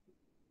പൊട്ടിച്ചു.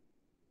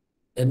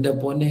 എൻ്റെ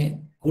പൊന്നെ,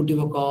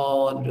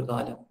 കൂട്ടിവെക്കാനൊരു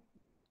കാലം,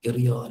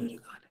 എറിയാനൊരു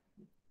കാലം.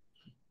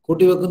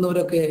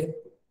 കൂട്ടിവെക്കുന്നവരൊക്കെ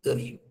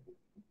എറിയും.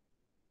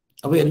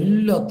 അപ്പൊ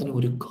എല്ലാത്തിനും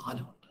ഒരു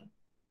കാലമുണ്ട്.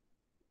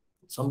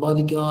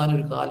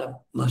 സമ്പാദിക്കാനൊരു കാലം,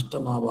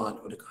 നഷ്ടമാവാൻ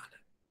ഒരു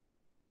കാലം,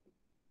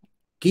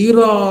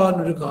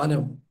 കീറാനൊരു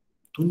കാലം,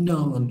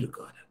 തുന്നാനൊരു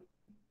കാലം,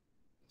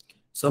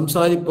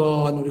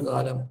 സംസാരിപ്പാനൊരു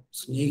കാലം,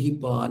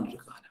 സ്നേഹിപ്പാനൊരു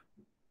കാലം,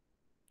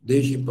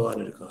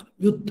 ദേഷിപ്പാനൊരു കാലം,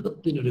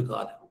 യുദ്ധത്തിനൊരു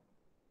കാലം.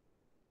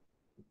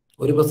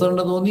 ഒരു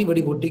പ്രസിഡന്റ് തോന്നി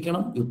വെടി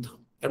പൊട്ടിക്കണം, യുദ്ധം.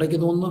 ഇടയ്ക്ക്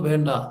തോന്നുന്നു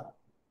വേണ്ട,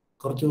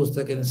 കുറച്ച്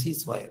ദിവസത്തേക്ക്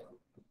സീസ് ഫയർ.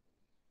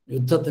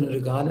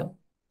 യുദ്ധത്തിനൊരു കാലം,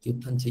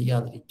 യുദ്ധം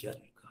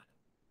ചെയ്യാതിരിക്കാനൊരു കാലം,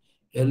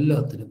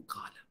 എല്ലാത്തിനും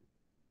കാലം.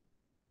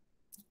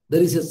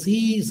 There is a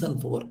season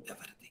for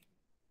everything.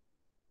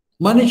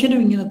 മനുഷ്യനും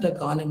ഇങ്ങനത്തെ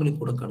കാലങ്ങളിൽ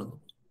കൂടെ കടന്നു.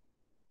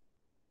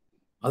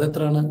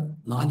 അതെത്രയാണ്?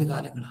 4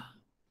 കാലങ്ങളാ.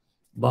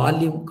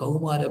 ബാല്യം,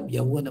 കൗമാരം,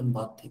 യൗവനം,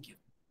 വാർദ്ധക്യം.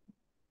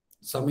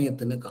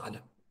 സമയത്തിന്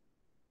കാലം,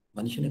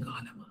 മനുഷ്യന്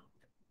കാലമാണ്.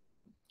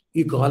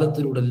 ഈ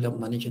കാലത്തിലൂടെ എല്ലാം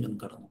മനുഷ്യനും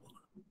കടന്നു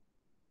പോകണം.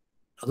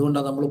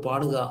 അതുകൊണ്ടാണ് നമ്മൾ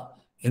പാടുക,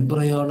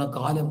 എംപ്രയാണ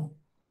കാലം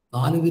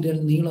 4 വിരൽ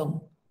നീളം,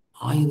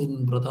 ആയതിൻ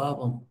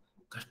പ്രതാപം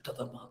കഷ്ടത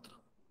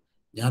മാത്രം.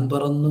 ഞാൻ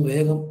പറന്നു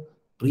വേഗം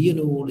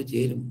പ്രിയനോട്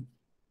ചേരും,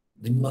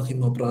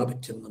 നിന്മഹിമ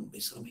പ്രാപിച്ചെന്നും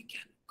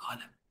വിശ്രമിക്കാൻ.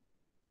 കാലം,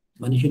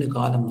 മനുഷ്യന്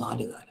കാലം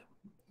 4 കാലം.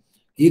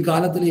 ഈ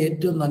കാലത്തിൽ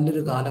ഏറ്റവും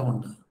നല്ലൊരു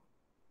കാലമുണ്ട്,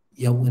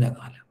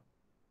 യൗവനകാലം.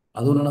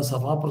 അതുകൊണ്ടാണ്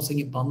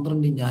സഭാപ്രസംഗി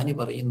 12 ജ്ഞാനി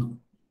പറയുന്നു,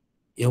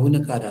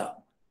 യൗവനക്കാരാ,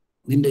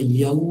 നിന്റെ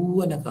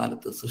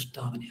യൗവനകാലത്ത്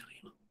സൃഷ്ടാവിനെ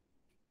അറിയണം.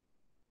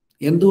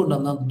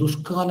 എന്തുകൊണ്ടെന്നാൽ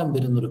ദുഷ്കാലം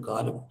വരുന്നൊരു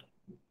കാലമുണ്ട്.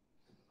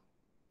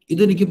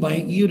 ഇതെനിക്ക്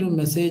ഈ ഒരു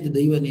മെസ്സേജ്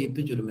ദൈവം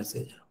ഏൽപ്പിച്ചൊരു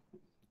മെസ്സേജാണ്.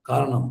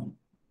 കാരണം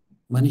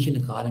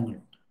മനുഷ്യന്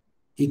കാലങ്ങളുണ്ട്.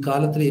 ഈ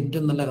കാലത്തിലെ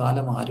ഏറ്റവും നല്ല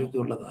കാലം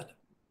ആരോഗ്യമുള്ള കാലം.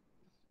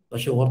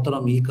 പക്ഷെ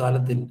ഓർത്തണം, ഈ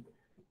കാലത്തിൽ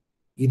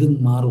ഇതും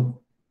മാറും.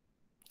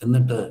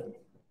 എന്നിട്ട്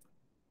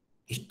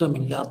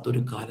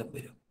ഇഷ്ടമില്ലാത്തൊരു കാലം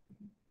വരും.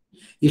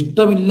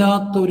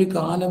 ഇഷ്ടമില്ലാത്ത ഒരു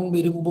കാലം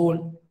വരുമ്പോൾ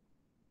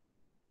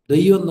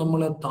ദൈവം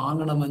നമ്മളെ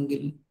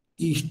താങ്ങണമെങ്കിൽ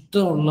ഈ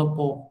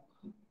ഇഷ്ടമുള്ളപ്പോൾ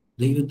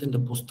ദൈവത്തിൻ്റെ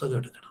പുസ്തകം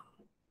എടുക്കണം.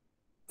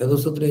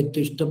 ദിവസത്തിലെ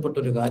ഏറ്റവും ഇഷ്ടപ്പെട്ട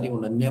ഒരു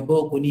കാര്യമുണ്ട്, നെബോ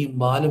കുനിയും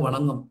ബാല്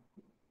വണങ്ങും,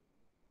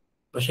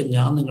 പക്ഷെ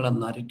ഞാൻ നിങ്ങളെ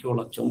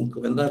നരയ്ക്കോളം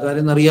ചുമക്കും. എന്താ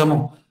കാര്യം എന്നറിയാമോ?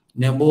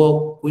 നെബോ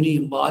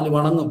കുനിയും ബാല്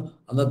വണങ്ങും.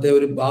 അന്നത്തെ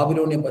ഒരു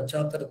ബാബിലോണിയ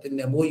പശ്ചാത്തലത്തിൽ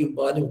നെബോയും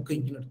ബാലും ഒക്കെ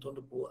ഇങ്ങനെ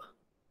എടുത്തോണ്ട് പോവാ.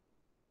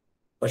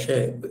 പക്ഷെ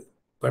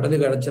പെടല്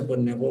കഴിച്ചപ്പോൾ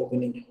നെബോ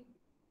കുനിഞ്ഞു,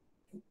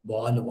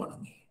 ബാല്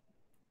വണങ്ങി.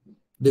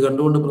 ഇത്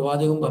കണ്ടുകൊണ്ട്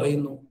പ്രവാചകൻ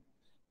പറയുന്നു,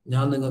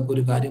 ഞാൻ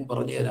നിങ്ങൾക്കൊരു കാര്യം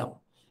പറഞ്ഞു തരാം,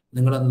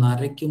 നിങ്ങളെ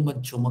നരയ്ക്കുമ്പോൾ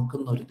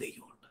ചുമക്കുന്ന ഒരു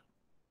ദൈവമുണ്ട്.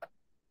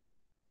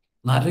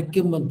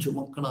 നരയ്ക്കുമ്പോൾ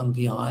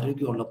ചുമക്കണമെങ്കിൽ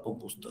ആരോഗ്യമുള്ളപ്പോൾ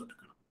പുസ്തകം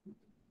എടുക്കണം.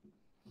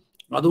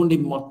 അതുകൊണ്ട്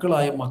ഈ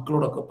മക്കളായ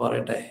മക്കളോടൊക്കെ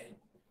പറയട്ടെ,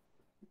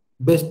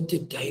 ബെസ്റ്റ്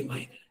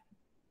ടൈമായത്.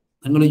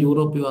 നിങ്ങൾ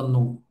യൂറോപ്പിൽ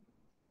വന്നു,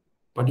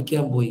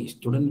 പഠിക്കാൻ പോയി,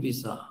 സ്റ്റുഡൻറ്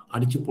വിസ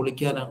അടിച്ചു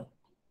പൊളിക്കാനാണ്.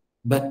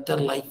 ബെറ്റർ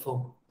ലൈഫോ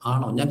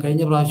ആണോ? ഞാൻ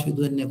കഴിഞ്ഞ പ്രാവശ്യം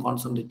ഇത് തന്നെ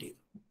കോൺസെൻട്രേറ്റ് ചെയ്തു.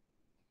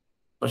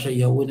 പക്ഷെ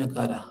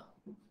യൗവനക്കാരാ,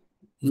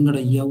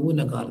 നിങ്ങളുടെ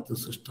യൗവനകാലത്ത്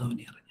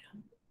സൃഷ്ടാവിനെ അറിഞ്ഞ,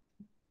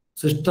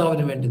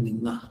 സൃഷ്ടാവിന് വേണ്ടി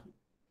നിന്ന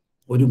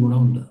ഒരു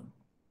ഗുണമുണ്ട്,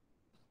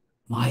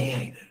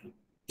 മായയായത്.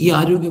 ഈ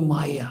ആരോഗ്യം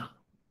മായ,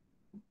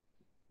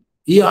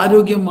 ഈ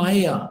ആരോഗ്യം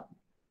മായ.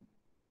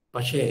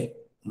 പക്ഷേ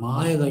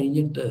മായ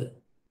കഴിഞ്ഞിട്ട്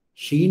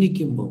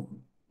ക്ഷീണിക്കുമ്പോൾ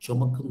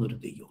ചുമക്കുന്നൊരു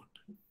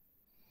ദൈവമുണ്ട്.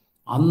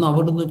 അന്ന്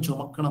അവിടുന്ന്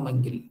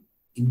ചുമക്കണമെങ്കിൽ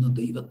ഇന്ന്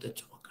ദൈവത്തെ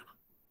ചുമക്കണം.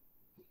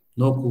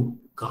 നോക്കൂ,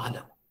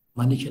 കാലം,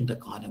 മനുഷ്യന്റെ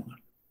കാലങ്ങൾ,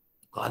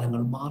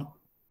 കാലങ്ങൾ മാറും.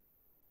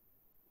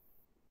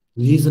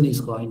 Season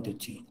is going to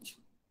change.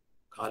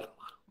 കാലം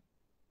മാറും.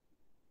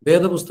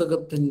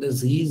 വേദപുസ്തകത്തിന്റെ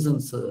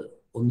സീസൺസ്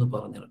ഒന്ന്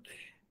പറഞ്ഞിട്ടെ.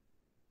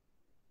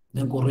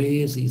 ഞാൻ കുറേ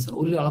സീസൺ,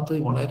 ഒരു രാത്രി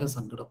വളരെ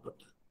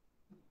സങ്കടപ്പെട്ട്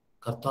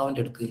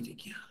കർത്താവിൻ്റെ അടുത്ത്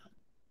ഇരിക്കുക.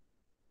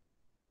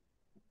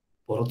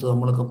 പുറത്ത്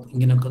നമ്മളൊക്കെ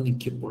ഇങ്ങനെയൊക്കെ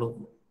നിൽക്കുമ്പോഴും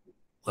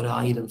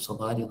 1000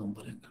 സ്വകാര്യ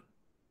നൊമ്പരങ്ങൾ.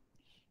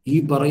 ഈ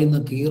പറയുന്ന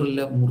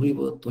കീറല്,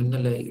 മുറിവ്,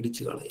 തുന്നല്,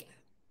 ഇടിച്ചു കളയല്,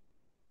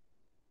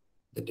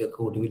 ഇതിൻ്റെയൊക്കെ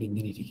ഒടുവിൽ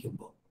ഇങ്ങനെ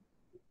ഇരിക്കുമ്പോൾ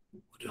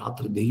ഒരു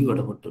രാത്രി ദൈവം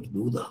ഇടപെട്ടൊരു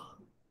ദൂത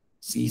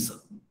സീസൺ.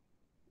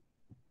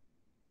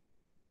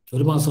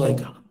 1 മാസമായി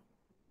കാണും.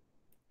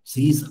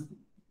 സീസൺ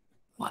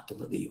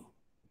മാറ്റുന്ന ദൈവം.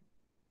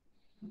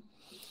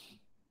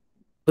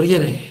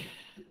 പ്രിയരെ,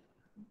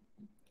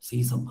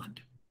 സീസൺ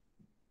മാറ്റും.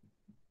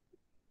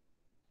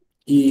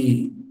 ഈ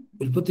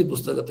ഉൽപ്പത്തി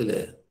പുസ്തകത്തില്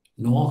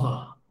നോഹ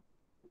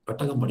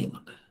പെട്ടകം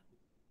പണിയുന്നുണ്ട്.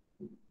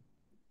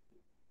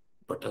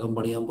 പെട്ടകം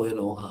പണിയാൻ പോയ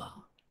നോഹ,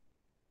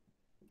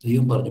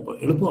 ദൈവം പറഞ്ഞപ്പോൾ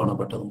എളുപ്പമാണ്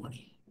പെട്ടകം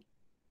പണി.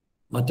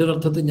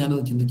 മറ്റൊരർത്ഥത്തിൽ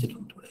ഞാനത്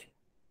ചിന്തിച്ചിട്ടുണ്ട്. ഇവിടെ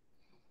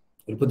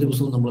ഉൽപ്പത്തി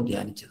പുസ്തകം നമ്മൾ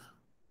ധ്യാനിച്ചത്.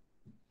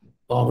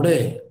 അപ്പൊ അവിടെ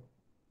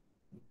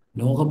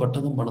നോഹ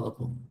പെട്ടകം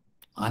പണിതപ്പം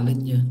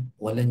അലഞ്ഞ്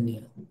ഒലഞ്ഞ്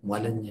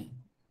വലഞ്ഞ്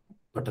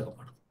പെട്ടകം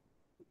പണിതു.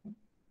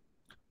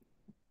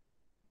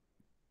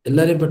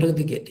 എല്ലാവരെയും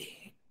പെട്ടകത്തിൽ കയറ്റി.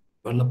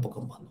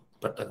 വെള്ളപ്പൊക്കം വന്നു,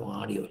 പെട്ടകം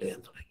ആടി ഒലയാൻ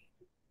തുടങ്ങി.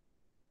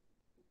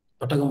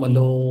 പെട്ടകം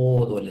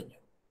വല്ലോത് ഒലഞ്ഞു.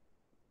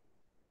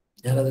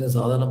 ഞാനതിന്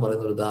സാധാരണ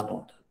പറയുന്ന ഒരു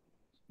ഉദാഹരണമുണ്ട്.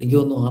 എനിക്ക്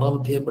തോന്നുന്നു 6ാം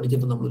അധ്യായം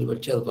പഠിച്ചപ്പോൾ നമ്മളൊരു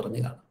പക്ഷേ അത്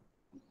പറഞ്ഞു കാണും.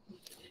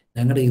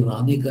 ഞങ്ങളുടെ ഈ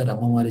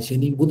റാന്നിക്കാരമ്മമാര്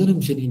ബുധനും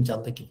ശനിയും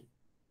ചന്തയ്ക്ക്.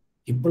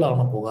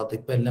 ഇപ്പോഴാണ് പോകാത്ത,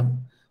 ഇപ്പം എല്ലാം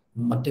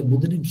മറ്റേ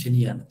ബുധനും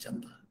ശനിയാണ്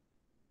ചന്ത.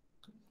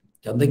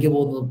 ചന്തയ്ക്ക്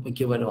പോകുന്നത്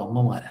മിക്കവാറും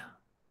അമ്മമാരാ.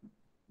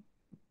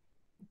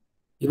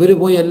 ഇവര്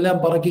പോയി എല്ലാം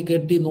പറക്കി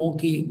കെട്ടി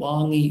നോക്കി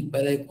വാങ്ങി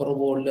വില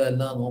കുറവുള്ള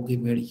എല്ലാം നോക്കി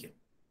മേടിക്കും.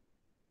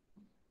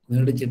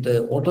 മേടിച്ചിട്ട്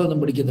ഓട്ടോ ഒന്നും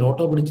പിടിക്കത്തില്ല.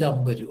 ഓട്ടോ പിടിച്ചാൽ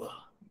 50 രൂപ,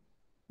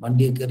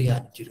 വണ്ടിയിൽ കയറി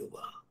 5 രൂപ,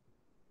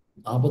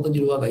 45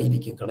 രൂപ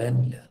കയ്യിലിരിക്കും,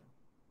 കളയാനില്ല.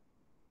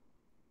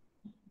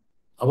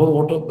 അപ്പോൾ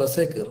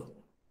ബസ്സേ കയറും.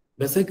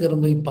 ബസ്സേ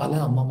കയറുമ്പോൾ ഈ പല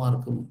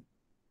അമ്മമാർക്കും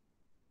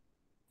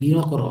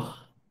നീളക്കുറവാണ്.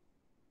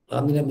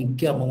 അതിലെ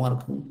മിക്ക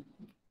അമ്മമാർക്കും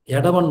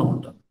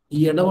ഇടവണ്ണമുണ്ട്. ഈ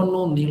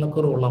ഇടവണ്ണവും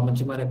നീളക്കുറവുള്ള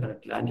അമ്മച്ചിമാരെ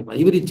കണ്ടിട്ടില്ല, ആന്റിമാർ.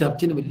 ഇവർ ഈ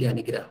ചർച്ചിന് വലിയ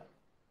അനുഗ്രഹം.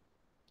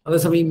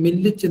 അതേസമയം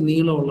മെല്ലിച്ച്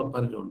നീളമുള്ള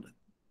പലരുണ്ട്.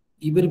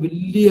 ഇവർ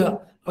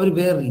അവർ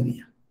വേറെ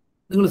രീതിയാണ്.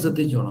 നിങ്ങൾ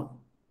ശ്രദ്ധിച്ചോണം.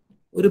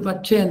 ഒരു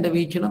പക്ഷേ എൻ്റെ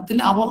വീക്ഷണത്തിൽ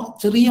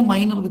ചെറിയ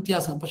മൈനർ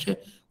വ്യത്യാസം, പക്ഷെ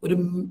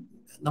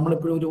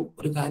നമ്മളെപ്പോഴും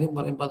ഒരു കാര്യം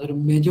പറയുമ്പോൾ അതൊരു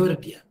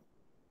മെജോറിറ്റിയാണ്,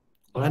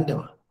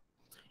 റാൻഡമാണ്.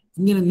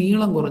 ഇങ്ങനെ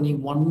നീളം കുറഞ്ഞ്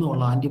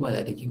വണ്ണമുള്ള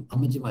ആന്റിമാരായിരിക്കും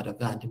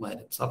അമ്മച്ചിമാരൊക്കെ.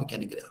 ആന്റിമാരും സഭയ്ക്ക്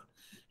അനുഗ്രഹം.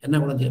 എന്നെ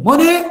കൂടെ ചെയ്യും,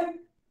 മോനെ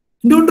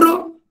എന്തുകൊണ്ടോ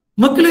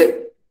മക്കള്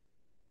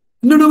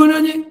എന്നോട്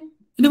പറഞ്ഞേ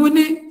എന്റെ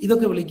മുന്നേ,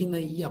 ഇതൊക്കെ വിളിക്കുന്ന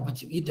ഈ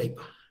അമ്മച്ചി ഈ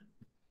ടൈപ്പാണ്.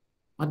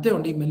 മറ്റേ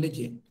ഉണ്ട് ഈ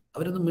മെല്ലിച്ച്,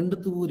 അവരൊന്നും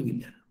മിണ്ടത്ത്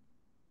പോലുമില്ല.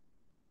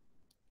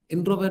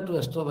 ഇൻട്രോവേർട്ടും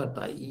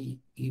എക്സ്ട്രോവേർട്ടായി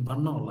ഈ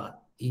വണ്ണമുള്ള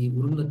ഈ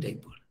ഉരുണ്ട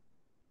ടൈപ്പുകൾ.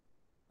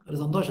 ഒരു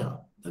സന്തോഷമാണ്.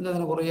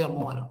 അങ്ങനെ കുറേ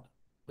അമ്മമാരുണ്ട്.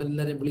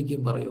 എല്ലാവരെയും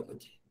വിളിക്കുകയും പറയുകയൊക്കെ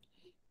ചെയ്യും.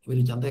 ഇവർ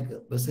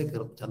ബസ്സേ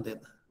കയറും. ചന്തയിൽ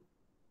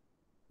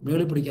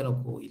മേളിൽ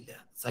പിടിക്കാനൊക്കെ പോയില്ല,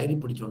 സൈഡിൽ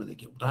പിടിച്ചുകൊണ്ട്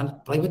നിൽക്കും.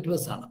 പ്രൈവറ്റ്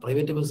ബസ്സാണ്.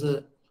 പ്രൈവറ്റ് ബസ്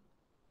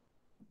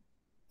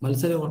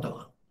മത്സര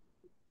ഓട്ടമാണ്.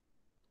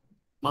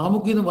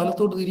 മാമുക്കിന്ന്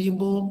വലത്തോട്ട്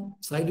തിരിയുമ്പോൾ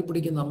സൈഡിൽ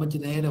പിടിക്കുന്ന അമ്മച്ചി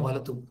നേരെ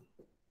വലത്തു പോകും.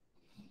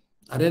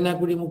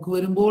 അരേനാക്കുഴി മുക്ക്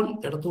വരുമ്പോൾ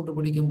ഇടത്തോട്ട്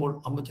പിടിക്കുമ്പോൾ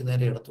അമ്മച്ചി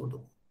നേരെ ഇടത്തോട്ട്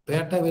പോകും.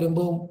 പേട്ട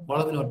വരുമ്പോൾ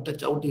വളവിന് ഒറ്റ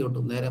ചവിട്ടി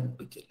ചവിട്ടും, നേരെ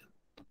മുപ്പിച്ചില്ല.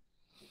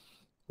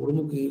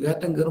 കുറുമുക്ക്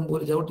കയറ്റം കയറുമ്പോൾ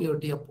ഒരു ചവിട്ടി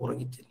ചവിട്ടിയാൽ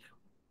പുറകിച്ചില്ല.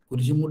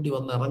 കുരിശുമുട്ടി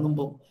വന്ന്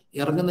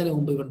ഇറങ്ങുന്നതിന്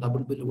മുമ്പ് ഇവൻ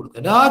ഡബിൾ ബില്ല്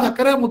കൊടുക്കുക.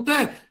 ചക്കരേ മുത്തേ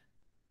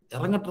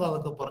ഇറങ്ങട്ടോ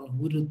അതൊക്കെ പറഞ്ഞ്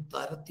ഒരു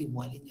തരത്തി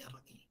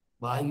വലിഞ്ഞിറങ്ങി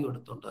ബാഗ്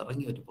എടുത്തോണ്ട്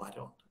ഇറങ്ങി. ഒരു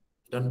മരമുണ്ട്,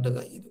 2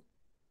 കയ്യിലും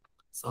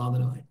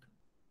സാധനമായിട്ട്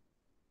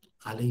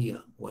അലയുക,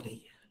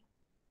 ഒലയുക.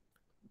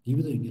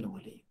 ജീവിതം ഇങ്ങനെ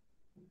ഒലയും.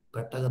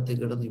 പെട്ടകത്തിൽ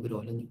കിടന്ന് ഇവർ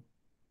ഒലഞ്ഞു.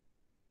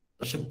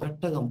 പക്ഷെ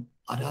പെട്ടകം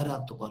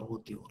അരാരാത്ത്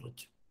പർവ്വത്തി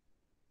ഉറച്ചു.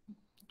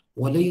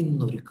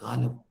 ഒലയുന്നൊരു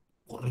കാലം,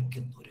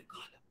 ഉറയ്ക്കുന്നൊരു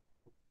കാലം.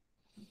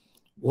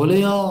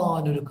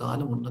 ഒലയാനൊരു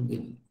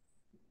കാലമുണ്ടെങ്കിൽ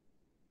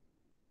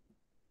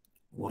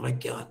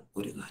ഉറയ്ക്കാൻ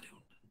ഒരു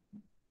കാര്യമുണ്ട്.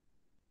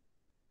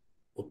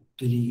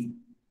 ഒത്തിരി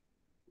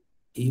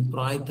ഈ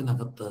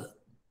പ്രായത്തിനകത്ത്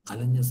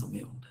അലഞ്ഞ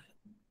സമയമുണ്ട്.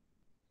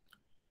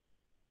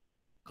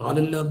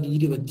 കാലെല്ലാം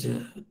നീര് വെച്ച്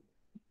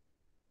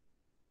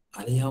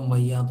അലയാൻ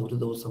വയ്യാതെ ഒരു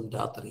ദിവസം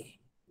രാത്രി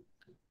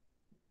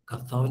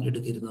കർത്താവിൻ്റെ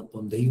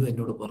അടുക്കിരുന്നപ്പം ദൈവം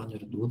എന്നോട്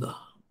പറഞ്ഞൊരു ദൂത,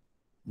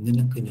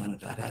 നിനക്ക്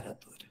ഞാനൊരു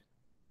അരാരത്ത് വരും.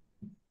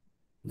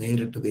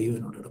 നേരിട്ട് ദൈവം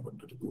എന്നോട്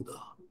ഇടപെട്ടൊരു ദൂത,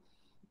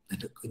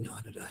 നിനക്ക്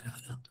ഞാനൊരു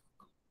അരാരത്ത്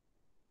വെക്കും.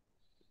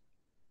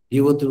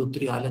 ജീവിതത്തിൽ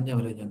ഒത്തിരി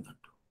അലഞ്ഞവരെ ഞാൻ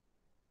കണ്ടു.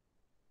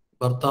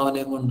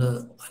 ഭർത്താവിനെ കൊണ്ട്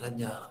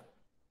അലഞ്ഞ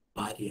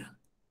ഭാര്യ,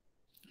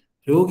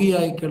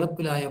 രോഗിയായി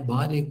കിടപ്പിലായ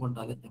ഭാര്യയെ കൊണ്ട്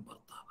അലഞ്ഞ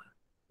ഭർത്താവ്,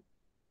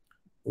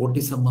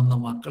 ഓട്ടിസം വന്ന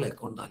മക്കളെ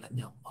കൊണ്ട്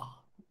അലഞ്ഞ അമ്മ,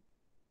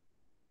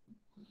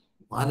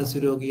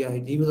 മാനസരോഗിയായ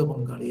ജീവിത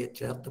പങ്കാളിയെ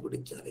ചേർത്ത്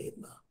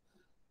പിടിച്ചലയുന്ന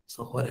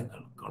സഹോദരങ്ങൾ,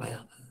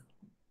 കളയാതെ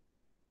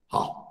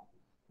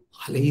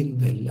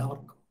അലയുന്ന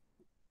എല്ലാവർക്കും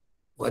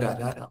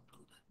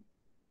ഒരരാരാത്തുണ്ട്.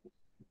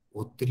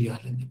 ഒത്തിരി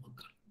അലഞ്ഞ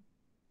മക്കൾ,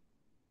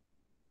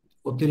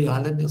 ഒത്തിരി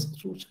അലഞ്ഞ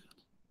ശുശ്രൂഷകൾ,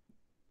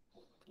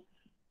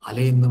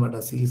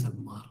 അലയുന്നവരുടെ സീസൺ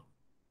മാറും.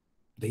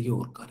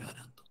 ദൈവർക്ക്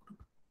അരാരാത്ത്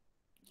കൊടുക്കും.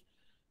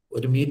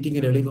 ഒരു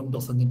മീറ്റിങ്ങിൽ എളിവം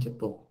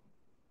പ്രസംഗിച്ചപ്പോൾ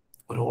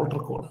ഒരു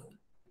ഓൾട്ടർ കോള്,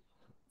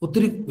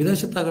 ഒത്തിരി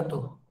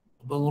വിദേശത്താകട്ടോ.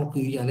 അപ്പൊ അവർക്ക്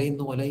ഈ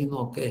അലയുന്നു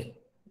ഒക്കെ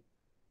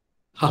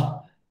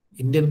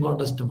ഇന്ത്യൻ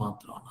കോണ്ടസ്റ്റ്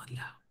മാത്രമാണ്. അല്ല,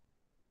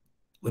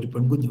 ഒരു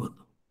പെൺകുഞ്ഞ്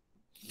വന്നു.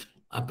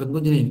 ആ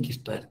പെൺകുഞ്ഞിനെ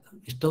എനിക്കിഷ്ടമായിരുന്നു.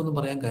 ഇഷ്ടമെന്ന്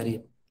പറയാൻ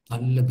കാര്യം,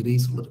 നല്ല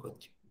ഗ്രേസ് ഉള്ളൊരു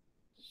കൊച്ചു,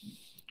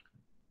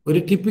 ഒരു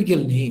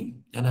ടിപ്പിക്കൽ നെയിം.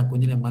 ഞാൻ ആ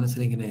കുഞ്ഞിനെ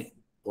മനസ്സിലിങ്ങനെ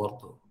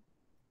ഓർത്തു.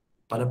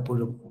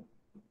 പലപ്പോഴും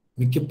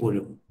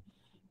മിക്കപ്പോഴും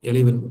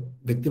എളിവൻ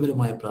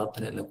വ്യക്തിപരമായ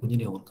പ്രാർത്ഥനയല്ല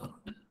കുഞ്ഞിനെ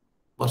ഓർക്കാറുണ്ട്.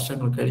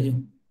 വർഷങ്ങൾ കഴിഞ്ഞു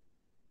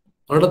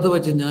ഒരിടത്ത്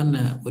വെച്ച് ഞാൻ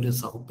ഒരു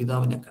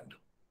പിതാവിനെ കണ്ടു.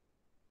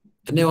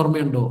 എന്നെ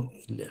ഓർമ്മയുണ്ടോ?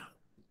 ഇല്ല.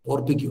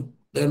 ഓർപ്പിക്കൂ.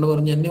 അദ്ദേഹം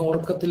പറഞ്ഞു, എന്നെ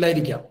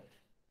ഓർക്കത്തില്ലായിരിക്കാം,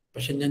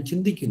 പക്ഷെ ഞാൻ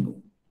ചിന്തിക്കുന്നു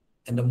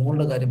എൻ്റെ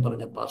മോളുടെ കാര്യം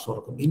പറഞ്ഞ പാസ്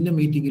ഓർക്കും. ഇന്ന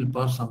മീറ്റിങ്ങിൽ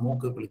പാസ്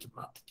മോക്ക് വിളിച്ച്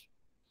പ്രാർത്ഥിച്ചു.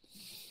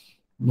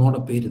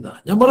 മോളുടെ പേരിതാ.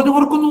 ഞാൻ പറഞ്ഞു,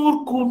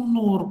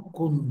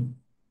 ഓർക്കുന്നു.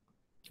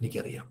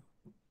 എനിക്കറിയാം.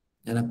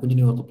 ഞാൻ ആ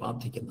കുഞ്ഞിനെ ഓർത്ത്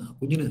പ്രാർത്ഥിക്കുന്ന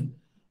കുഞ്ഞിന്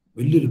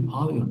വലിയൊരു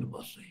ഭാവിയുണ്ട്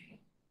പാസ്റ്റേ.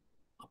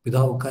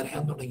 പിതാവ്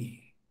കരയാൻ തുടങ്ങി.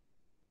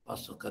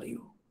 പാസ്റ്റർക്ക്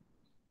അറിയോ,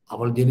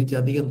 അവൾ ജനിച്ച്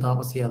അധികം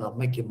താമസിയാതെ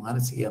അമ്മയ്ക്ക്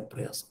മാനസിക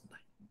പ്രയാസം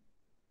ഉണ്ടായി.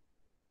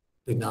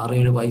 പിന്നെ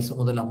 6-7 വയസ്സ്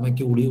മുതൽ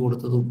അമ്മയ്ക്ക് ഗുളിക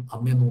കൊടുത്തതും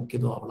അമ്മയെ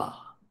നോക്കിയതും അവളാ.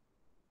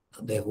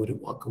 അദ്ദേഹം ഒരു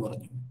വാക്ക്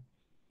പറഞ്ഞു,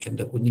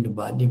 എൻ്റെ കുഞ്ഞിന്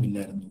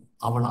ബാല്യമില്ലായിരുന്നു,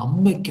 അവൾ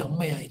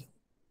അമ്മയ്ക്കമ്മയായിരുന്നു.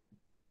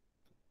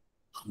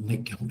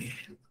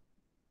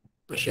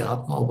 പക്ഷെ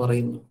ആത്മാവ്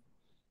പറയുന്നു,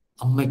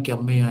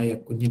 അമ്മയ്ക്കമ്മയായ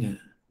കുഞ്ഞിന്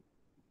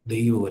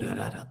ദൈവം ഒരു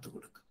അരാരാത്ത്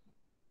കൊടുക്കും.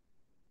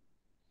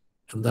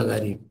 എന്താ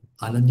കാര്യം?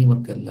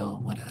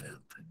 അലഞ്ഞവർക്കെല്ലാം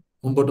അരാരാത്ത്.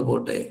 മുമ്പോട്ട്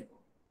പോട്ടെ.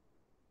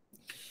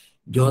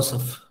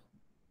 ജോസഫ്,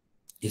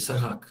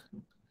 ഇസഹാക്ക്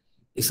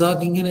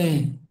ഇങ്ങനെ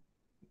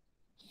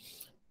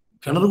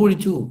കിണർ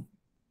കുഴിച്ചു,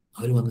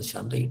 അവർ വന്ന്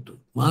ശണ്ടയിട്ടു.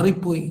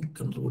 മാറിപ്പോയി,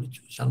 കിണർ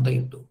കുഴിച്ചു,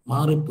 ശണ്ടയിട്ടു.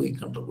 മാറിപ്പോയി,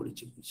 കിണർ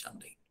കുഴിച്ചു,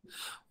 ശണ്ടയിട്ടു.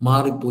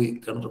 മാറിപ്പോയി,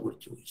 കിണർ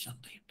കുഴിച്ചു,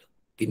 ശണ്ടയിട്ടു.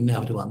 പിന്നെ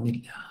അവർ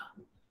വന്നില്ല.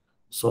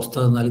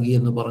 സ്വസ്ഥത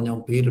നൽകിയെന്ന് പറഞ്ഞ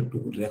പേരിട്ടു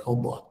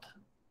രഹോബോത്ത്.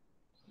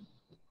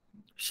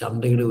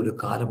 ശണ്ടയുടെ ഒരു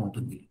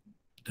കാലമുണ്ടെങ്കിൽ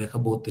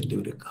രഹബോത്തിന്റെ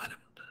ഒരു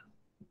കാലമുണ്ട്.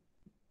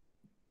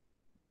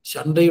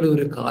 ശണ്ടയുടെ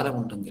ഒരു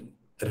കാലമുണ്ടെങ്കിൽ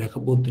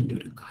രഹബോത്തിന്റെ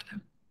ഒരു കാലം.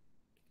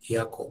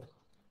 യാക്കോബ്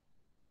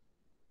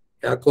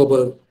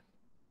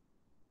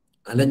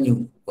അലഞ്ഞു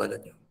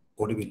വലഞ്ഞു.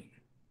 ഒടുവിൽ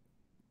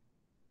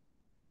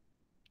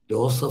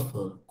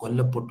ജോസഫ്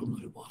കൊല്ലപ്പെട്ടു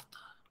എന്നൊരു വാർത്ത.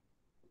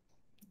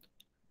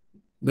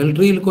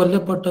 മിലിറ്ററിയിൽ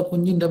കൊല്ലപ്പെട്ട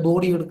കുഞ്ഞിന്റെ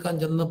ബോഡി എടുക്കാൻ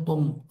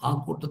ചെന്നപ്പം ആ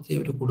കൂട്ടത്തെ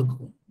അവർ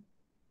കൊടുക്കും,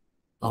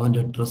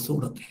 അവന്റെ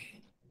ഡ്രസ്സുകളൊക്കെ.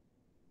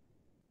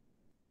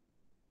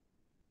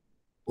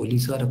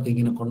 പോലീസുകാരൊക്കെ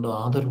ഇങ്ങനെ കൊണ്ട്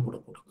ആദരവ് കൂടെ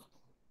കൊടുക്കും.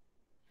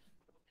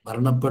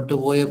 മരണപ്പെട്ടു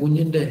പോയ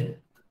കുഞ്ഞിന്റെ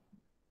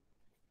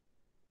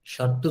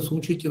ഷർട്ട്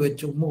സൂക്ഷിച്ചു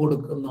വെച്ച് ഉമ്മ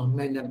കൊടുക്കുന്ന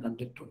അമ്മയെ ഞാൻ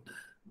കണ്ടിട്ടുണ്ട്.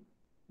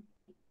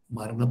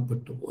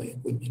 മരണപ്പെട്ടു പോയ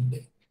കുഞ്ഞിന്റെ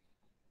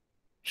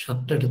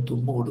ഷർട്ടെടുത്ത്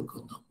ഉമ്മ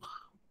കൊടുക്കുന്ന അമ്മ.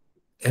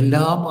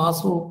 എല്ലാ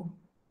മാസവും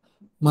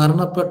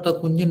മരണപ്പെട്ട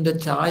കുഞ്ഞിന്റെ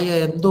ചായ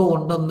എന്തോ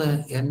ഉണ്ടെന്ന്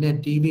എന്നെ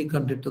TV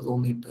കണ്ടിട്ട്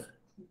തോന്നിയിട്ട്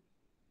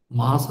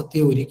മാസത്തെ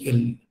ഒരിക്കൽ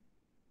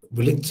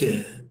വിളിച്ച്,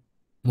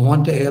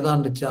 മോന്റെ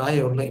ഏതാണ്ട്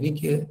ചായയുള്ള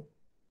എനിക്ക്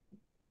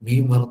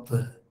മീൻ വറുത്ത്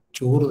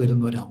ചോറ്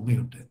തരുന്ന ഒരു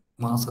അമ്മയുണ്ട്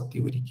മാസത്തെ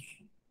ഒരിക്കൽ.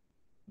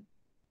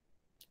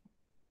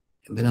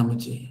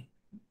 എന്തിനാമ്മച്ചി?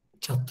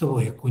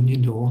 ചത്തുപോയ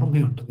കുഞ്ഞിന്റെ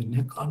ഓർമ്മയുണ്ട്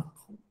നിന്നെ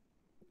കാണുന്നു.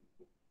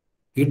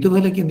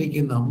 വീട്ടുവേലയ്ക്ക്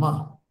നിൽക്കുന്ന അമ്മ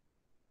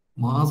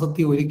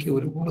മാസത്തെ ഒരിക്കൽ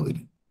ഒരു കൂടെ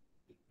തരും.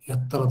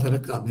 എത്ര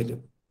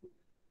തിരക്കാന്നേലും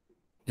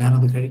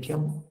ഞാനത് കഴിക്കാൻ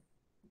പോകും.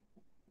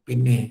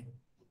 പിന്നെ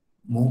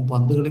മോൻ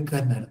പന്ത്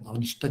കളിക്കാരനായിരുന്നു,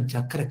 അവന് ഇഷ്ടം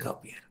ചക്കര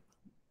കാപ്പിയായിരുന്നു.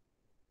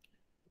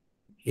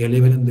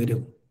 എളിവനും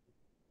തരും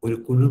ഒരു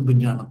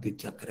കുഴുമ്പിഞ്ഞാണത്തി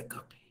ചക്കര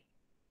കാപ്പി.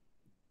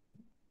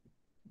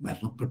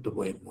 മരണപ്പെട്ടു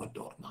പോയ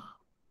മോന്റെ ഓർമ്മ.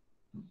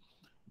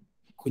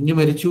 കുഞ്ഞ്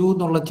മരിച്ചു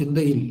എന്നുള്ള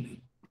ചിന്തയിൽ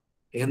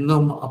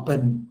എന്നും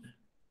അപ്പൻ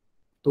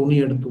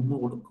തുണിയെടുത്ത് ഉമ്മ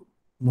കൊടുക്കും.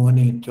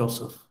 മോനെ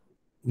ജോസഫ്,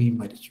 നീ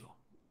മരിച്ചു.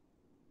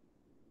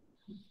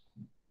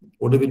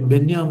 ഒടുവിൽ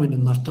ബെന്യാമിന്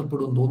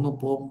നഷ്ടപ്പെടും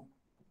തോന്നപ്പോ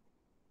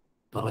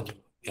പറഞ്ഞു,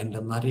 എന്റെ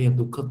നരയ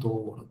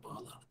ദുഃഖത്തോടെ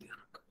പാതാളത്തിൽ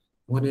ഇറക്കും.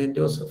 മോനെ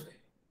ജോസഫെ,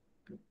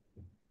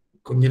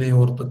 കുഞ്ഞിനെ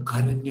ഓർത്ത്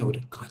കരഞ്ഞ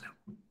ഒരു കാലം,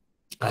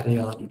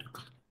 കരയാനൊരു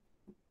കാലം.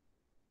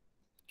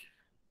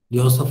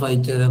 ജോസഫ്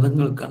അയച്ച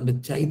രഥങ്ങൾ കണ്ട്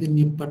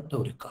ചൈതന്യപ്പെട്ട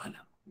ഒരു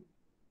കാലം.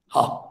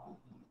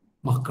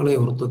 മക്കളെ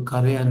ഓർത്ത്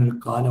കരയാനൊരു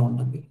കാലം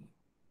ഉണ്ടെങ്കിൽ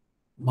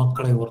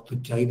മക്കളെ ഓർത്ത്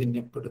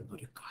ചൈതന്യപ്പെടുന്ന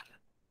ഒരു കാലം,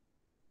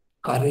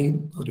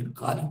 കരയുന്ന ഒരു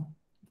കാലം,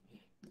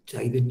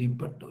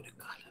 ചൈതന്യപ്പെട്ട ഒരു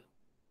കാലം.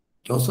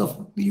 ജോസഫ്,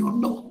 നീ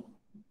ഉണ്ടോ?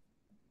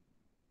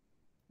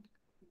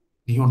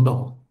 നീ ഉണ്ടോ?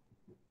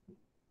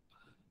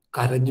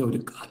 കരഞ്ഞ ഒരു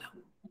കാലം,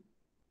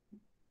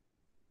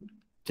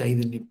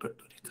 ചൈതന്യപ്പെട്ട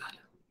ഒരു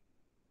കാലം.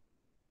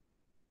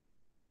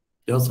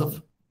 ജോസഫ്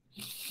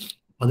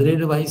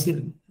 17 വയസ്സിൽ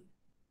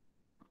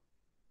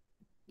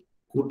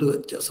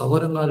കൂട്ടുവെച്ച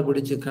സഹോദരന്മാർ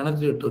പിടിച്ച്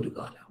കിണറ്റിലിട്ട ഒരു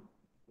കാലം.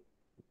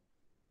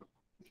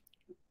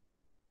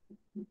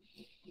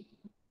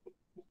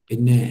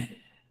 പിന്നെ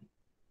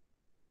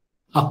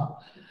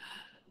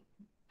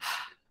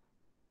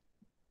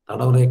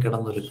തടവറയിൽ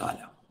കിടന്നൊരു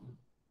കാലം.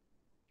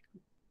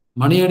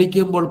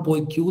 മണിയടിക്കുമ്പോൾ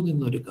പോയി ക്യൂ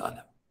നിന്നൊരു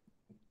കാലം.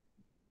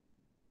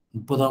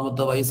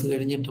 30-ാമത്തെ വയസ്സ്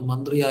കഴിഞ്ഞിട്ട്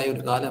മന്ത്രിയായ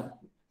ഒരു കാലം.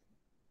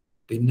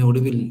 പിന്നെ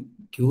ഒടുവിൽ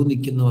ക്യൂ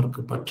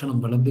നിൽക്കുന്നവർക്ക് ഭക്ഷണം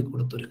വിളമ്പി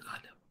കൊടുത്തൊരു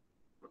കാലം.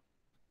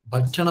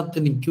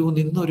 ഭക്ഷണത്തിന് ക്യൂ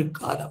നിന്നൊരു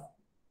കാലം,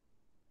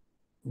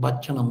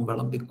 ഭക്ഷണം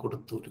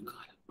വിളമ്പിക്കൊടുത്ത ഒരു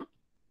കാലം.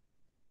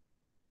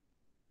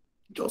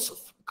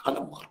 ജോസഫ്,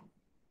 കാലം മാറും.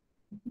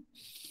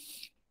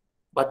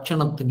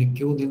 ഭക്ഷണത്തിന്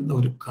ക്യൂ നിന്ന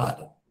ഒരു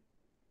കാലം,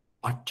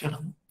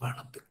 ഭക്ഷണം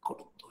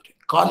വിളമ്പിക്കൊടുത്ത ഒരു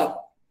കാലം.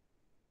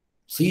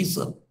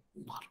 സീസൺ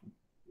മാറും.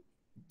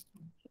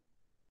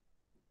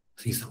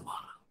 സീസൺ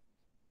മാറും.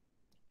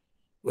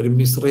 ഒരു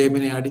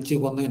മിസ്രൈമിനെ അടിച്ചു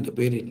കൊന്നതിന്റെ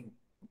പേരിൽ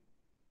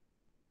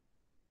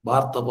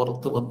വാർത്ത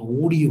പുറത്ത് വന്ന്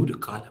ഓടിയ ഒരു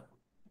കാലം.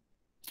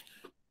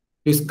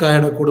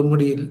 പിസ്കായുടെ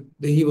കൊടുമുടിയിൽ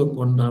ദൈവം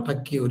കൊണ്ട്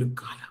അടക്കിയ ഒരു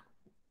കാലം.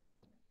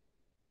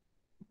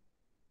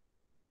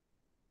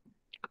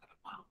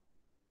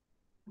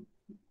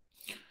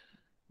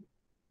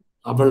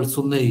 അവൾ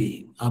സുന്ദരി,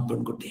 ആ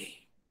പെൺകുട്ടി.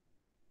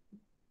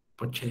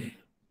 പക്ഷേ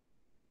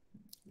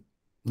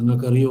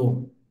നിങ്ങൾക്കറിയോ,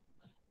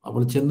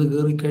 അവൾ ചെന്ന്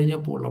കയറി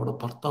കഴിഞ്ഞപ്പോൾ അവിടെ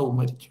ഭർത്താവ്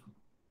മരിച്ചു,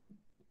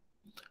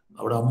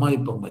 അവിടെ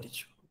അമ്മായിപ്പം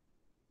മരിച്ചു.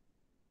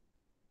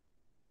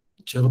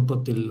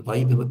 ചെറുപ്പത്തിൽ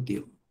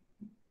വൈദവത്യം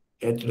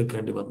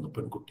ഏറ്റെടുക്കേണ്ടി വന്ന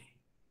പെൺകുട്ടി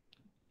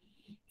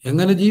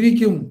എങ്ങനെ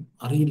ജീവിക്കും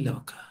അറിയില്ല.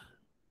 അവക്ക്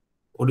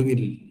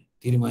ഒടുവിൽ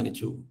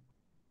തീരുമാനിച്ചു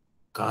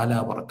കാലാ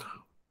പറക്കാം.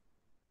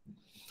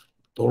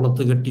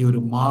 തോളത്ത് കെട്ടിയ ഒരു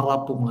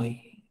മാറാപ്പുമായി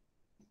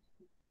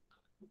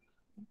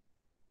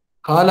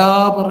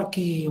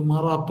കാലാപറക്കി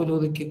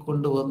മാറാപ്പിലൊതുക്കി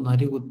കൊണ്ടുവന്ന്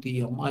അരികുത്തി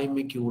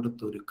അമ്മായിമ്മയ്ക്ക്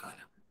കൊടുത്ത ഒരു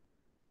കാലം,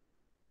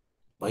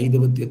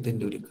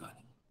 വൈദവത്യത്തിന്റെ ഒരു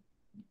കാലം.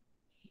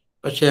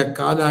 പക്ഷെ ആ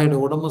കാലായുടെ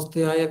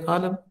ഉടമസ്ഥയായ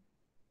കാലം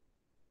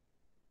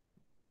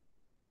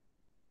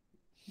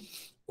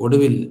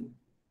ഒടുവിൽ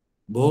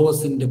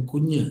ബോവസിന്റെ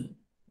കുഞ്ഞ്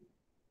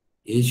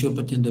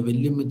യേശുപ്പച്ചൻ്റെ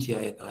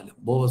വല്യമ്മച്ചിയായ കാലം.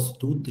 ബോവസ്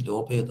ടൂത്തിൽ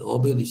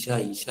ഓബേദ്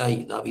ഇശായി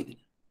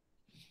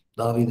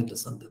ദാവീദിന്റെ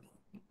സന്തതി.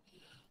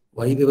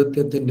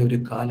 വൈദവത്യത്തിന്റെ ഒരു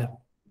കാലം.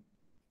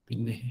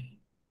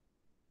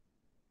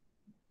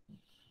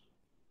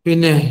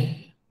 പിന്നെ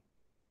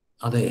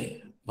അതെ,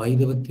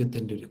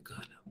 വൈദവത്യത്തിന്റെ ഒരു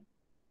കാലം.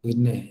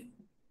 പിന്നെ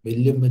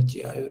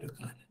വല്യമ്മച്ചിയായ ഒരു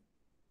കാലം.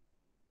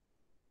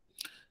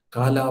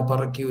 കാലാ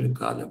പറക്കിയ ഒരു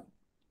കാലം.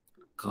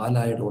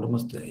 കാലായുടെ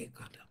ഉടമസ്ഥയായ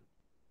കാലം.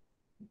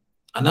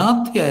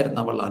 അനാഥയായിരുന്നു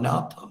അവൾ.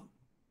 അനാഥ.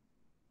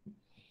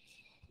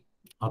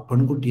 ആ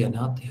പെൺകുട്ടി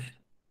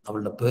അനാഥയായിരുന്നു.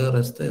 അവളുടെ പേർ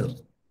എസ്തേർ.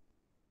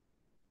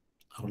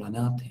 അവൾ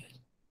അനാഥയായി.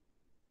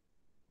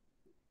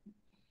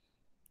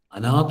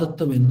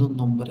 അനാഥത്വം എന്നും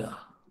നൊമ്പര.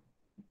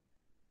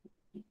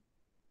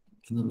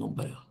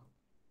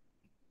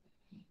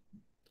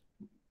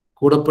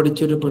 കൂടെ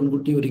പഠിച്ചൊരു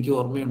പെൺകുട്ടി ഒരിക്കൽ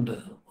ഓർമ്മയുണ്ട്.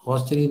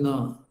 ഹോസ്റ്റലിൽ നിന്ന്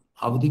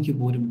അവധിക്ക്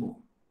പോരുമ്പോൾ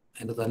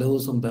അതിൻ്റെ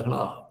തലേദിവസം ബഹള,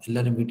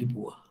 എല്ലാവരും വീട്ടിൽ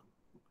പോവാ.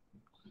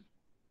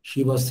 She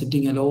was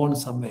sitting alone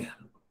somewhere.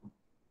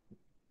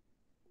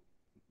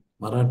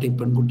 Marathi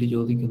പെൺകുട്ടി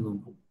ചോദിക്കുന്നു,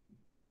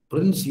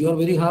 Prince, you are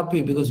very happy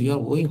because you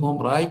are going home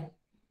right?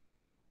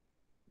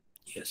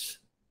 Yes.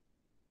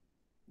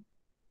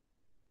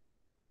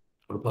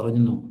 അവൾ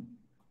പറഞ്ഞു,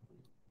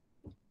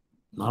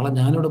 നാളെ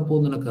ഞാനിവിടെ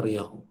പോകും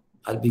നിനക്കറിയാമോ?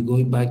 I be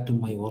going back to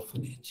my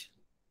orphanage.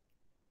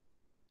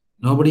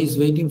 Nobody is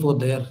waiting for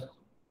their.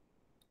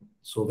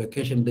 So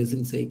vacation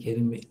doesn't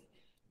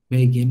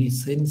make any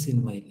sense in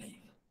my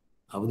life.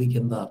 അവധിക്ക്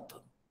എന്താ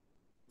അർത്ഥം?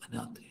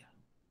 അനാഥയാണ്.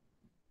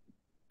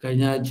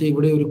 കഴിഞ്ഞ ആഴ്ച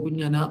ഇവിടെ ഒരു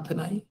കുഞ്ഞ്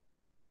അനാഥനായി.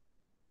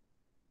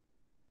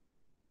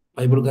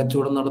 ബൈബിൾ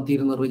കച്ചവടം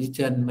നടത്തിയിരുന്ന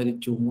റജിച്ചാൻ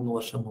മരിച്ചു 3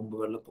 വർഷം മുമ്പ്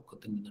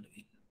വെള്ളപ്പൊക്കത്തിന്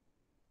നടുവിൽ.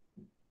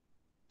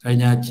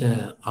 കഴിഞ്ഞ ആഴ്ച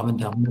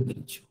അവന്റെ അമ്മ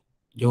മരിച്ചു.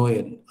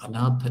 ജോയൽ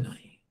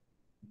അനാഥനായി.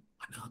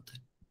 അനാഥൻ.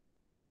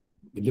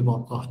 വലിയ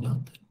വാക്ക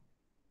അനാഥൻ.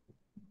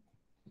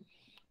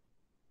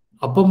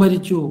 അപ്പം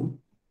മരിച്ചു.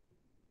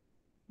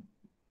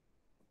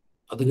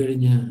 അത്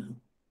കഴിഞ്ഞ്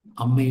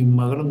അമ്മയും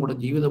മകളും കൂടെ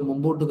ജീവിതം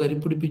മുമ്പോട്ട്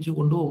കരുപ്പിടിപ്പിച്ചു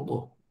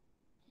കൊണ്ടുപോകുമ്പോൾ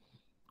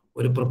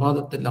ഒരു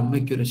പ്രഭാതത്തിൽ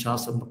അമ്മയ്ക്കൊരു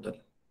ശ്വാസം മുട്ടൽ.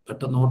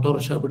 പെട്ടെന്ന്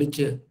ഓട്ടോറിക്ഷ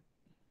പിടിച്ച്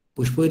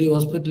പുഷ്പഗിരി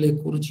ഹോസ്പിറ്റലിലേക്ക്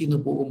കുറിച്ചിന്ന്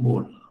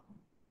പോകുമ്പോൾ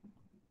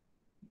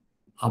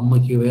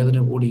അമ്മയ്ക്ക് വേദന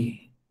കൂടി.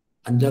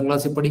 5ാം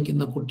ക്ലാസ്സിൽ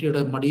പഠിക്കുന്ന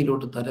കുട്ടിയുടെ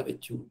മടിയിലോട്ട് തല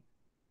വെച്ചു.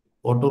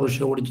 ഓട്ടോറിക്ഷ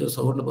ഓടിച്ച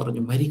സഹോദരൻ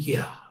പറഞ്ഞു, മരിക്കുക,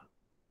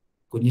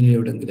 കുഞ്ഞിനെ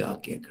എവിടെങ്കിലും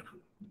ആക്കിയേക്കണം.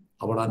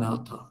 അവൾ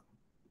അനാഥ.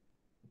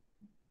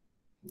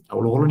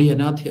 അവൾ ഓൾറെഡി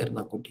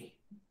അനാഥയായിരുന്നു ആ കുട്ടി.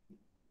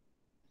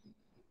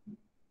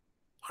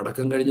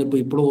 അടക്കം കഴിഞ്ഞപ്പോൾ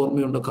ഇപ്പോഴും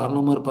ഓർമ്മയുണ്ട്.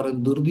 കാരണവന്മാർ പറയും,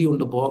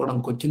 ധൃതിയുണ്ട്, പോകണം,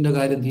 കൊച്ചിന്റെ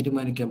കാര്യം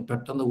തീരുമാനിക്കാൻ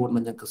പെട്ടെന്ന്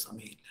കൂടണം, ഞങ്ങൾക്ക്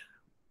സമയമില്ല.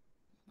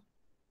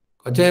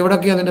 കൊച്ച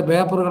എവിടൊക്കെയാ? അതിന്റെ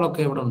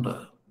പേപ്പറുകളൊക്കെ എവിടെ ഉണ്ട്?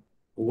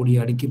 ഓടി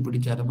അടുക്കി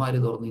പിടിച്ച് അലമാരി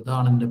തുറന്ന്,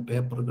 ഇതാണ് എൻ്റെ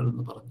പേപ്പറുകൾ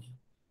എന്ന് പറഞ്ഞ്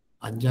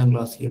 5ാം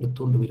ക്ലാസ്സിൽ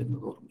എടുത്തുകൊണ്ട്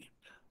വരുന്നത്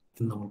ഓർമ്മയുണ്ട്.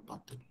 ഇന്ന് നമ്മൾ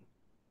 10.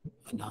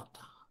 അനാഥ.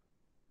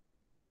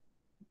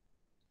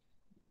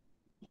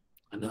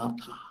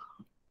 അനാഥ.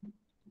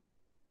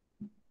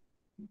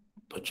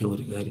 പക്ഷെ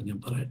ഒരു കാര്യം ഞാൻ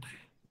പറയട്ടെ,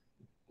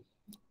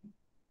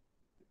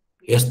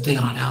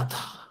 എസ്തേർ അനാഥ.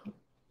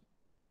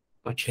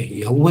 പക്ഷെ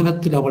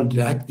യൗവനത്തിൽ അവൾ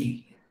രാജ്ഞി.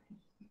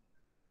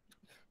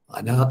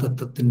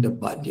 അനാഥത്വത്തിന്റെ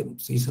ബാല്യം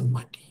സീസൺ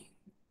മാറ്റി.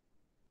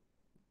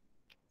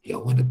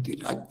 യൗവനത്തിൽ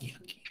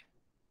രാജ്ഞിയാക്കി.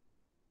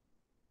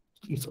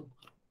 സീസൺ.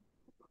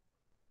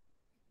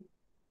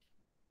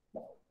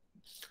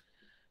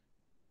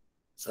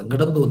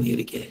 സങ്കടം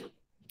തോന്നിയിരിക്കെ.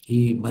 ഈ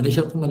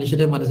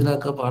മനുഷ്യരെ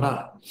മനസ്സിലാക്കാൻ പാടാ.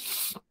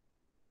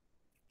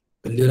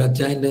 വലിയൊരു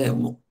അച്ചായന്റെ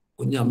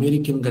കുഞ്ഞ്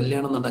അമേരിക്കൻ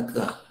കല്യാണം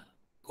നടക്കുക.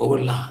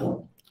 കോവില്ല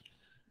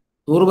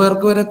 100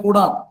 പേർക്ക് വരെ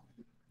കൂടാം.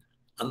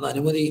 അന്ന്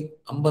അനുമതി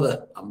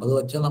 50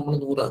 വെച്ചാൽ നമ്മൾ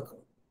 100 ആക്കും.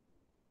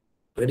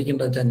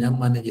 പേടിക്കേണ്ട വെച്ചാൽ ഞാൻ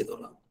മാനേജ്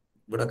ചെയ്തോളാം.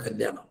 ഇവിടെ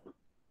കല്യാണം.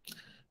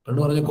 പെണ്ണ്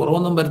പറഞ്ഞ്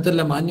കുറവൊന്നും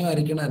വരുത്തില്ല,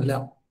 മാന്യമായിരിക്കണം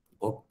എല്ലാം.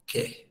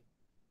 ഓക്കെ,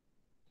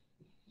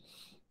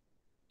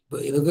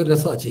 ഇതൊക്കെ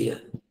രസമാണ്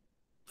ചെയ്യാൻ.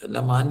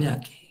 എല്ലാം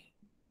മാന്യാക്കി.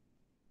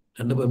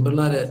 2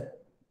 പെൺപിള്ളാര്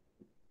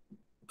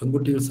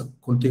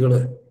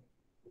കുട്ടികള്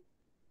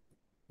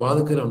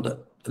വാതുക്കലുണ്ട്.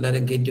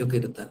 എല്ലാവരും കയറ്റിയൊക്കെ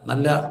ഇരുത്താൻ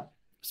നല്ല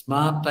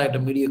സ്മാർട്ടായിട്ട്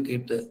മിടിയൊക്കെ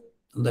ഇട്ട്,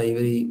 എന്താ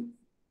ഇവര്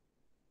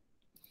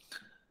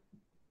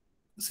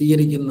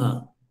സ്വീകരിക്കുന്ന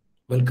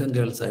വെൽക്കം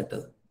ഗേൾസ് ആയിട്ട്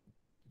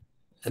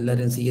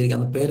എല്ലാവരെയും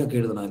സ്വീകരിക്കാൻ പേരൊക്കെ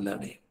എഴുതണം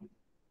എല്ലാവരുടെയും.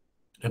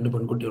 2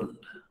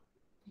 പെൺകുട്ടികളുണ്ട്.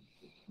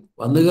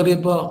 വന്നു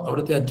കയറിയപ്പോ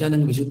അവിടുത്തെ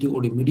അച്ഛനും വിശുദ്ധി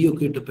കൂടി.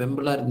 മിടിയൊക്കെ ഇട്ട്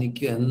പെൺപിള്ളാർ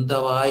നിൽക്കുക. എന്താ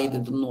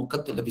ഇതൊന്നും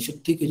ഒക്കത്തില്ല,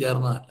 വിശുദ്ധിക്ക്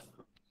ചേർന്നതല്ല.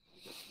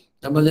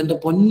 ഞാൻ പറഞ്ഞു, എൻ്റെ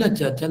പൊന്നച്ഛ,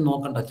 അച്ഛൻ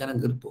നോക്കണ്ട, അച്ഛനും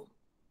കീറിപ്പോ.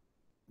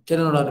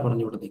 അച്ഛനോട് ആര്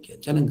പറഞ്ഞു ഇവിടെ നിൽക്കുക?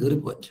 അച്ഛനും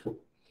കീറിപ്പോ. അച്ഛൻ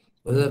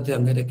ഒരു തരത്തിൽ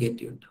അങ്ങനെ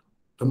കയറ്റിയുണ്ട്.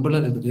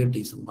 പെൺപിള്ളേർ ഇത് കേട്ട്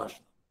ഈ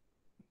സംഭാഷണം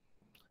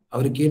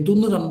അവർ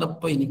കേട്ടുന്ന്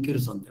കണ്ടപ്പോ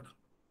എനിക്കൊരു സങ്കടം.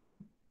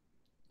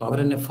 അപ്പൊ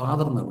അവരെന്നെ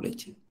ഫാദർ എന്നാ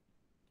വിളിച്ച്.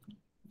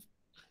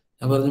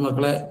 ഞാൻ പറഞ്ഞു,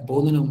 മക്കളെ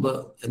പോകുന്നതിന് മുമ്പ്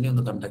എന്നെ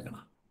ഒന്ന്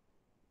കണ്ടേക്കണം.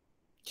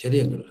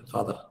 ശരിയെങ്കിൽ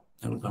ഫാദർ,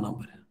 ഞങ്ങൾ കാണാൻ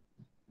വരാം.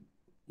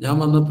 ഞാൻ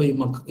വന്നപ്പോൾ ഈ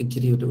മക്കൾക്ക്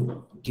ഇച്ചിരി ഒരു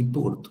ടിപ്പ്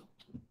കൊടുത്തു.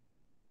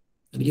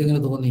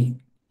 എനിക്കങ്ങനെ തോന്നി,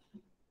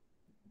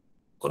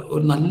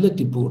 ഒരു നല്ല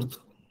ടിപ്പ്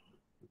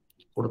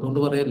കൊടുത്തുകൊണ്ട്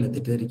പറയല്ലേ,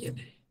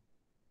 തെറ്റിദ്ധരിക്കല്ലേ.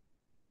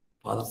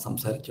 ഫാദർ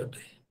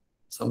സംസാരിച്ചോട്ടെ.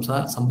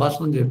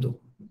 സംഭാഷണം കേട്ടു.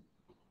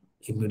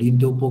 ഈ മിടിയും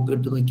ടോപ്പൊക്കെ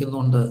ഇട്ട്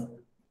നിൽക്കുന്നതുകൊണ്ട്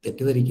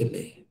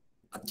തെറ്റിദ്ധരിക്കല്ലേ.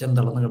 അച്ഛൻ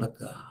തളർന്നു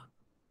കിടക്കുക,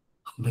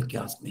 അമ്മയ്ക്ക്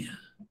ആസ്മയ.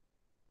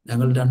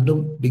 ഞങ്ങൾ രണ്ടും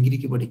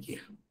ഡിഗ്രിക്ക് പഠിക്കുക.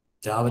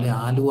 രാവിലെ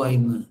ആലുവായി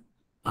നിന്ന്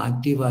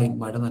ആക്റ്റീവായി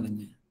മഴ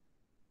നനഞ്ഞ്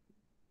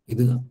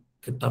ഇത്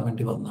കിട്ടാൻ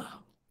വേണ്ടി വന്ന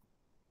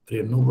ഒരു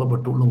 800 രൂപ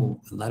പെട്രോളിന് പോകും,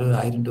 എന്നാലും ഒരു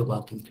 1000 രൂപ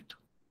ബാക്കി കിട്ടും.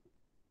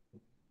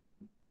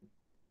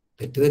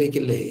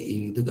 തെറ്റിദ്ധരിക്കല്ലേ ഈ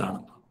ഇത്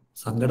കാണുമ്പോൾ?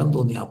 സങ്കടം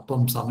തോന്നി.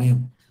 അപ്പം സമയം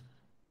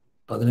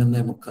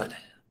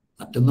 11:45.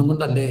 മറ്റൊന്നും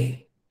കൊണ്ടല്ലേ.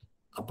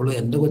 അപ്പോഴും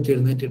എൻ്റെ കൊച്ചു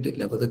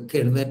എഴുന്നേറ്റിട്ടില്ല. അപ്പൊ ഇതൊക്കെ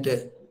എഴുന്നേറ്റ്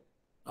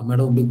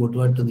അമ്മയുടെ മുമ്പിൽ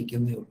കൂട്ടുമായിട്ട്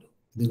നിൽക്കുന്നേ ഉള്ളൂ.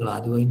 നിങ്ങൾ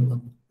ആലുവായിന്ന്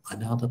വന്നു.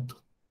 അനാഥത്വം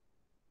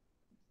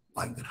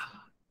ഭയങ്കര.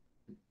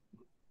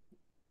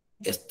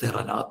 എസ്തർ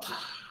അനാഥ,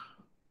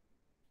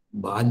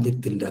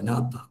 ബാല്യത്തിൽ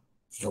അനാഥ,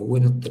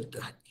 യൗവനത്തിൽ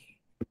രാജ്ഞി.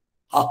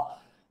 ആ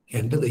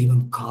എൻ്റെ ദൈവം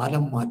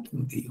കാലം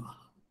മാറ്റുന്ന ദൈവം.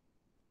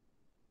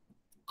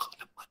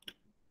 കാലം മാറ്റും.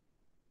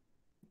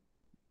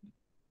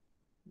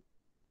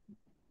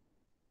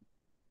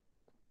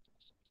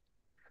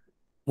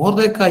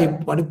 മോർദെഖായി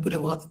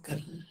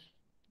പടിപ്പുരവാദിക്കൽ.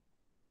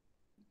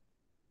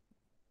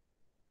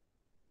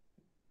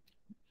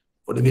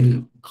 ഒടുവിൽ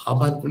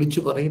ഹാമാൻ വിളിച്ചു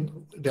പറയുന്നു,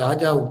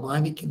 രാജാവ്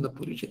മാനിക്കുന്ന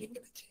പുരുഷൻ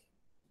ഇങ്ങനെ ചെയ്യും.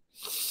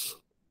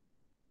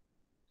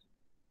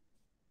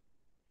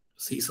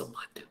 സീസൺ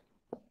മാറ്റം.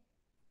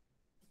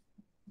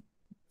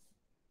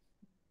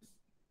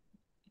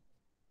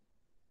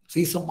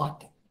 സീസൺ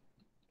മാറ്റം.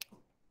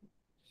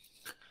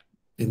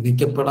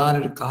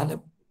 നിന്ദിക്കപ്പെടാനൊരു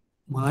കാലം,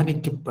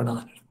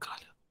 മാനിക്കപ്പെടാനൊരു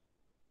കാലം.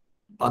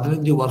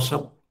 15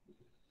 വർഷം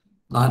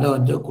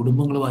 4-5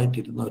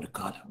 കുടുംബങ്ങളുമായിട്ടിരുന്ന ഒരു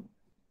കാലം.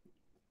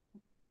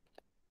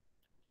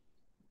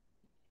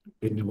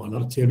 പിന്നെ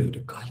വളർച്ചയുടെ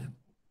ഒരു കാലം.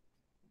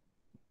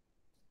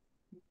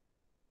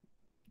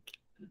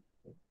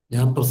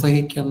 ഞാൻ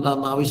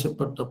പ്രസംഗിക്കേണ്ടെന്ന്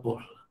ആവശ്യപ്പെട്ടപ്പോൾ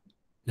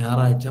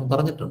ഞായറാഴ്ച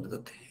പറഞ്ഞിട്ടുണ്ട്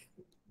ഇതൊക്കെ.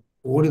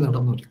 ഓടി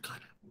നടന്നൊരു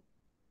കാലം.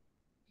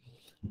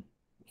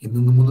 ഇന്ന്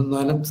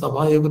 3-4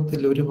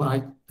 സഭായോഗത്തിൽ ഒരു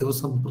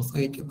ദിവസം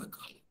പ്രസംഗിക്കുന്ന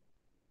കാലം.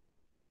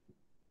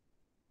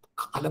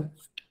 കാലം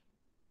മാറ്റം.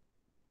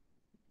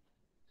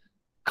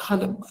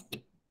 കാലം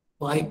മാറ്റം.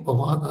 വായ്പ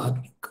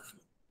വാങ്ങാനൊരു കാലം,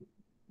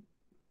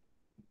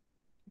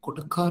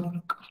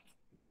 കൊടുക്കാനൊരു കാലം.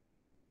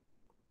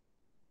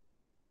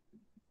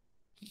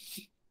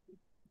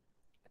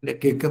 എന്നെ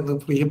കേൾക്കുന്ന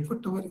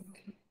പ്രിയപ്പെട്ടവർ,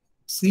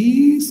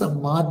 സീസൺ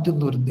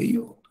മാറ്റുന്ന ഒരു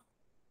ദൈവം.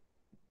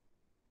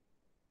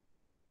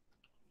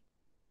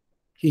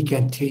 He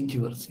can change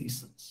your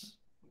seasons.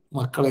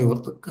 മക്കളെ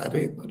ഓർത്ത്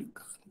കരയുന്ന ഒരു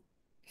കാലം.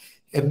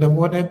 എന്റെ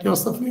മോനെ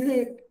ജോസഫേ,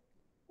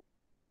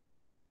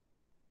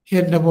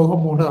 എന്റെ മുഖം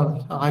മൂടാൻ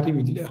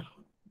ആരുമില്ല.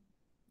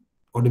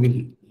 ഒടുവിൽ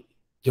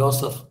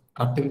ജോസഫ്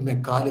കട്ടിലിനെ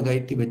കാല്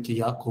കയറ്റി വെച്ച്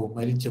യാക്കോബ്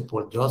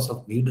മരിച്ചപ്പോൾ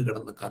ജോസഫ് വീട്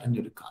കിടന്ന്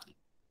കരഞ്ഞൊരു കാലം.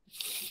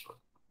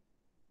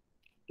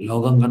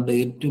 ലോകം കണ്ട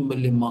ഏറ്റവും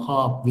വലിയ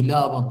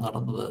മഹാവിലാപം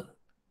നടന്നത്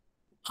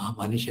ആ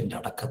മനുഷ്യന്റെ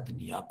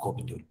അടക്കത്തിന്,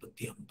 യാക്കോബിന്റെ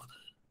ഉൽപ്പത്തി 50.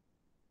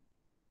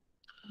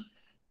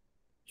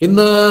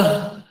 ഇന്ന്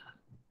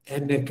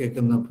എന്നെ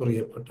കേൾക്കുന്ന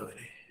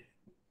പ്രിയപ്പെട്ടവരെ,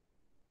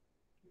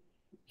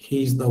 He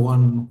is the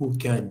one who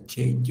can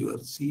change your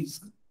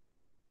season.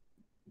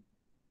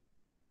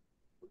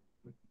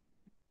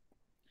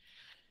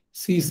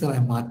 സീസണെ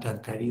മാറ്റാൻ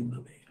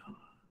കഴിയുന്നവേ.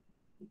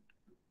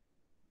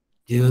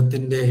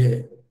 ജീവിതത്തിന്റെ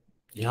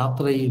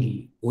യാത്രയിൽ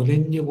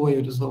ഒലഞ്ഞു പോയ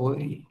ഒരു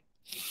സഹോദരി,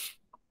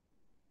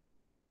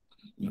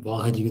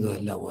 വിവാഹ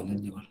ജീവിതമല്ല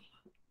ഒലഞ്ഞുകൾ.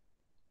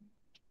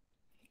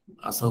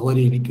 ആ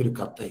സഹോദരി എനിക്കൊരു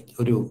കത്തയച്ചു,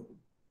 ഒരു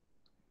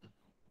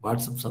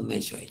വാട്സപ്പ്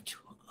സന്ദേശം അയച്ചു.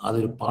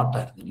 അതൊരു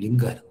പാട്ടായിരുന്നു,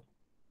 ലിങ്കായിരുന്നു.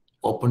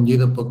 ഓപ്പൺ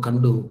ചെയ്തപ്പോൾ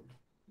കണ്ടു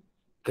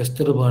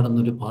കെസ്റ്റർ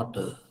പാടുന്നൊരു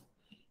പാട്ട്.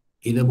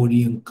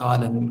 ഇലപൊഴിയും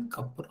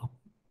കാലങ്ങൾക്കപ്പുറം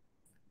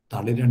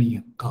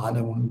തളിരണിയും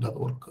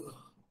കാലമുണ്ടതോർക്കുക,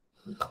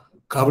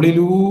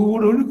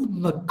 കവിളിലൂടെ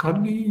ഒഴുകുന്ന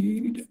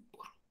കണ്ണീരിന്റെ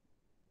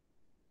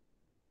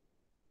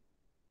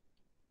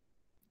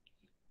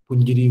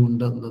പുഞ്ചിരി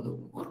ഉണ്ടെന്നതും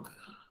ഓർക്കുക.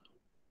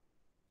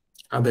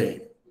 അതെ,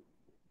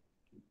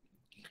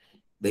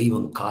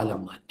 ദൈവം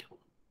കാലം മാറ്റും.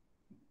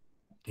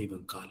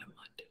 ദൈവം കാലം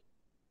മാറ്റും.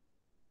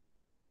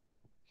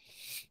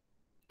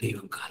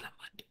 ദൈവം കാലം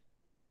മാറ്റും.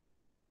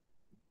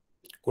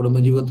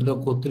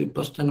 കുടുംബജീവിതത്തിലൊക്കെ ഒത്തിരി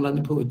പ്രശ്നങ്ങൾ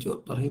അനുഭവിച്ചവർ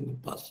പറയുന്നു,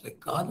 പാസ്റ്ററെ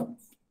കാലം.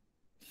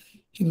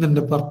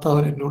 ഇന്നെന്റെ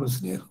ഭർത്താവ് എന്നോട്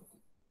സ്നേഹം,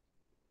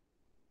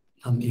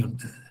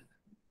 നന്ദിയുണ്ട്.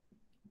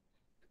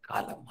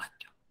 കാലം മാറ്റും.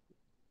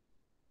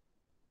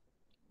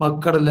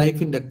 മക്കളുടെ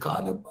ലൈഫിന്റെ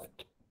കാലം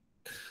മാറ്റും.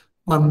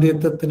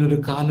 മന്ദിയത്വത്തിനൊരു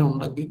കാലം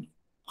ഉണ്ടെങ്കിൽ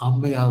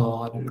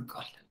അമ്മയാകാനൊരു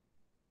കാലം.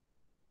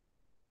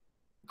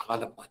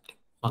 കാലം മാറ്റും.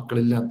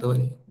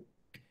 മക്കളില്ലാത്തവരെ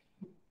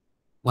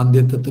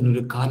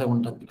മന്ദിയത്വത്തിനൊരു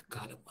കാലമുണ്ടെങ്കിൽ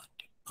കാലം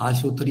മാറ്റും.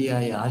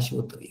 ആശുപത്രിയായ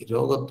ആശുപത്രി,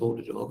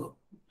 രോഗത്തോട് രോഗം.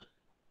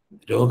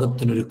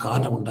 രോഗത്തിനൊരു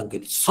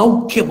കാലമുണ്ടെങ്കിൽ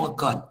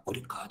സൗഖ്യമാക്കാൻ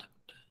ഒരു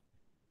കാലമുണ്ട്.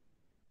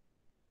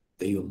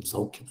 ദൈവം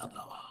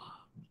സൗഖ്യദാതാവാ.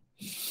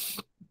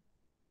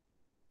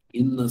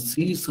 ഇന്ന്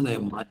സീസണെ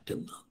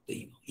മാറ്റുന്ന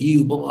ദൈവം. ഈ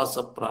ഉപവാസ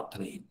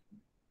പ്രാർത്ഥനയിൽ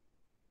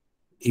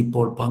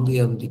ഇപ്പോൾ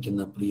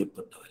പങ്കുചേർന്നിരിക്കുന്ന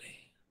പ്രിയപ്പെട്ടവരെ,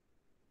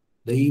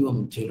 ദൈവം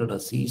ചിലരുടെ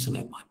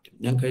സീസണെ മാറ്റും.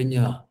 ഞാൻ കഴിഞ്ഞ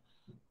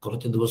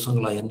കുറച്ച്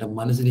ദിവസങ്ങളായി എൻ്റെ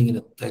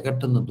മനസ്സിലിങ്ങനെ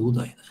തികട്ടുന്ന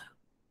ദൂതായത്.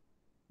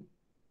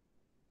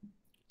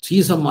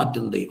 സീസൺ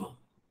മാറ്റും ദൈവം.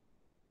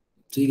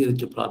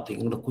 സ്വീകരിച്ച് പ്രാർത്ഥിക്കും.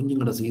 നിങ്ങളുടെ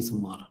കുഞ്ഞുങ്ങളുടെ സീസൺ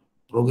മാറും.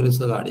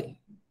 പ്രോഗ്രസ് കാർഡിൽ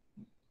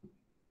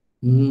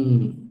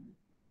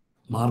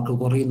മാർക്ക്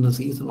കുറയുന്ന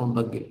സീസൺ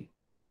ഉണ്ടെങ്കിൽ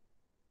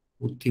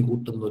ബുദ്ധി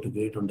കൂട്ടുന്ന ഒരു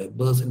ഗൈഡുണ്ട്.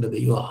 എബേസിന്റെ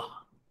ദൈവ.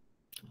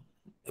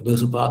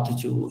 എബേസ്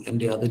പ്രാർത്ഥിച്ചു,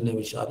 എൻ്റെ അതിനെ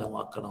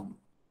വിശാലമാക്കണം,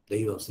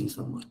 ദൈവ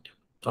സീസൺ മാറ്റും.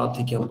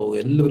 പ്രാർത്ഥിക്കാൻ പോകും.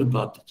 എല്ലാവരും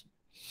പ്രാർത്ഥിച്ചു.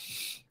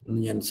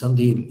 ഞാൻ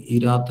സന്ധ്യയിൽ ഈ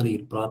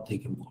രാത്രിയിൽ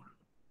പ്രാർത്ഥിക്കുമ്പോൾ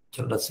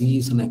ചിലരുടെ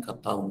സീസണെ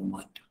കർത്താവ്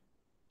മാറ്റും.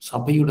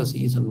 സഭയുടെ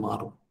സീസൺ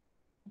മാറും.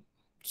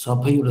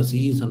 സഭയുടെ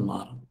സീസൺ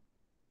മാറും.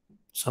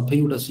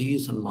 സഭയുടെ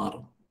സീസൺ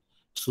മാറും.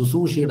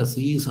 ശുശ്രൂഷയുടെ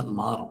സീസൺ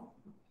മാറും.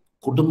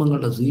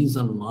 കുടുംബങ്ങളുടെ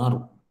സീസൺ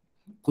മാറും.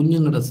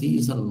 കുഞ്ഞുങ്ങളുടെ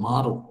സീസൺ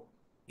മാറും.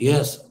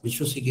 യെസ്,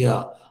 വിശ്വസിക്കുക.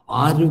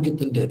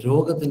 ആരോഗ്യത്തിൻ്റെ,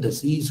 രോഗത്തിൻ്റെ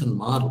സീസൺ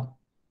മാറും.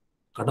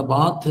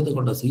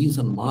 കടബാധ്യതകളുടെ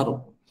സീസൺ മാറും.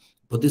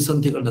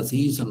 പ്രതിസന്ധികളുടെ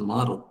സീസൺ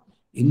മാറും.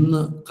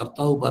 ഇന്ന്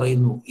കർത്താവ്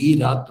പറയുന്നു, ഈ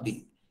രാത്രി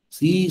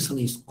season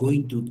is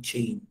going to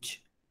change.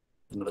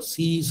 നിങ്ങളുടെ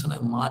സീസണെ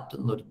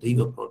മാറ്റുന്ന ഒരു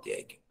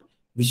ദൈവപ്രവൃത്തിയായിരിക്കും.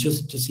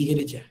 വിശ്വസിച്ച്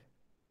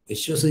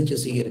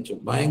സ്വീകരിച്ചു.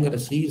 ഭയങ്കര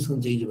സീസൺ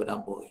ചേഞ്ച് വരാൻ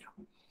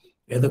പോവുകയാണ്.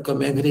 ഏതൊക്കെ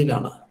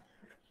മേഖലയിലാണ്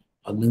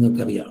അത്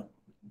നിങ്ങൾക്കറിയാം.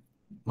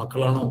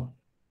 മക്കളാണോ?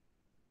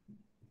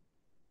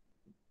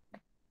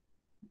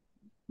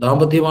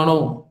 ദാമ്പത്യമാണോ?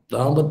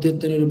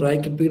 ദാമ്പത്യത്തിനൊരു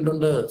ബ്രേക്ക് പീരീഡ്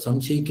ഉണ്ട്.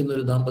 സംശയിക്കുന്ന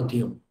ഒരു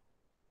ദാമ്പത്യം,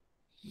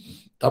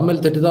 തമ്മിൽ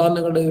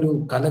തെറ്റിദ്ധാരണകളുടെ ഒരു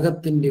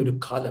കലഹത്തിന്റെ ഒരു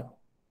കാലം,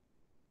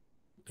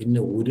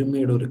 പിന്നെ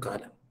ഒരുമയുടെ ഒരു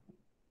കാലം.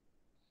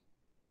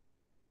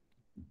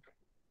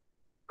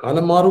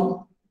 കാലം മാറും.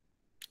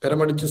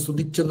 കരമടിച്ച്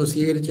സ്തുതിച്ചെന്ന്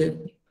സ്വീകരിച്ച്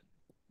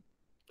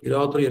ഈ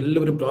രാത്രി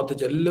എല്ലാവരും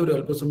പ്രാർത്ഥിച്ച്, എല്ലാവരും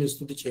അല്പസമയം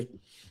സ്തുതിച്ച്.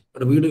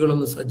 നിങ്ങളുടെ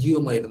വീടുകളൊന്ന്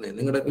സജീവമായിരുന്നേ.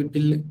 നിങ്ങളുടെ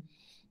വീട്ടിൽ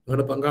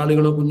നിങ്ങളുടെ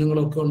പങ്കാളികളോ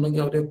കുഞ്ഞുങ്ങളോ ഒക്കെ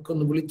ഉണ്ടെങ്കിൽ അവരെയൊക്കെ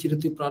ഒന്ന്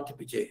വിളിച്ചിരുത്തി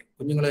പ്രാർത്ഥിപ്പിച്ചേ.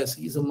 കുഞ്ഞുങ്ങളെ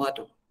സീസൺ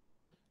മാറ്റും.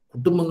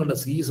 കുടുംബങ്ങളുടെ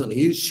സീസൺ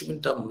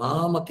യേശുവിൻ്റെ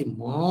നാമത്തിൽ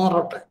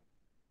മാറട്ടെ.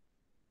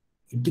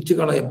 ഇടിച്ചു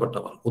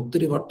കളയപ്പെട്ടവർ,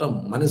 ഒത്തിരി വട്ടം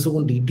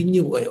മനസ്സുകൊണ്ട്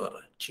ഇടിഞ്ഞു പോയവർ,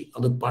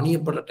 അത്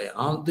പണിയപ്പെടട്ടെ.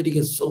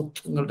 ആന്തരിക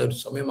സൗഖ്യങ്ങളുടെ ഒരു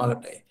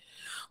സമയമാകട്ടെ.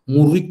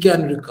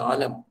 മുറിക്കാനൊരു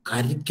കാലം,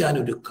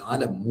 കരിക്കാനൊരു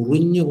കാലം.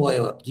 മുറിഞ്ഞു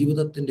പോയവർ,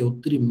 ജീവിതത്തിന്റെ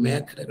ഒത്തിരി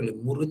മേഖലകളിൽ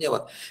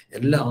മുറിഞ്ഞവർ,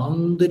 എല്ലാ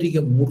ആന്തരിക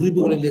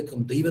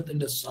മുറിവുകളിലേക്കും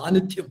ദൈവത്തിന്റെ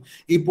സാന്നിധ്യം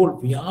ഇപ്പോൾ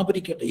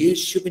വ്യാപരിക്കട്ടെ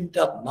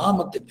യേശുവിൻ്റെ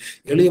നാമത്തിൽ.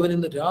 എളിയവൻ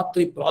ഇന്ന്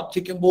രാത്രി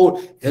പ്രാർത്ഥിക്കുമ്പോൾ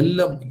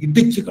എല്ലാം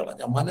ഇടിച്ചു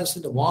കളഞ്ഞ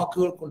മനസ്സിന്റെ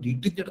വാക്കുകൾ കൊണ്ട്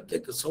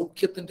ഇടിഞ്ഞിടത്തേക്ക്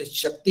സൗഖ്യത്തിന്റെ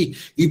ശക്തി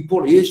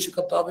ഇപ്പോൾ യേശു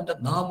കർത്താവിന്റെ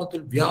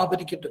നാമത്തിൽ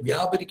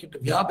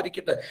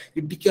വ്യാപരിക്കട്ടെ.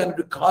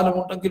 ഇടിക്കാനൊരു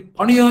കാലമുണ്ടെങ്കിൽ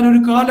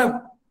പണിയാനൊരു കാലം,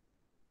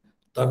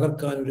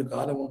 തകർക്കാനൊരു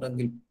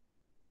കാലമുണ്ടെങ്കിൽ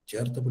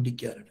ചേർത്ത്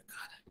പിടിക്കാനൊരു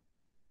കാലം,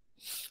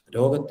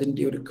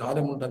 രോഗത്തിന്റെ ഒരു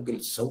കാലമുണ്ടെങ്കിൽ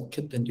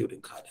സൗഖ്യത്തിന്റെ ഒരു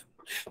കാലം,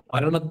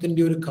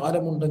 മരണത്തിന്റെ ഒരു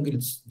കാലമുണ്ടെങ്കിൽ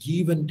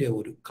ജീവന്റെ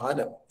ഒരു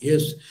കാലം,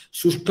 യെസ്,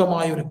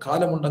 ശുഷ്കമായ ഒരു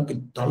കാലമുണ്ടെങ്കിൽ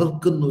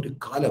തളിർക്കുന്ന ഒരു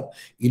കാലം,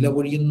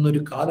 ഇലപൊഴിയുന്ന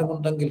ഒരു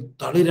കാലമുണ്ടെങ്കിൽ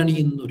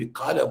തളിരണിയുന്ന ഒരു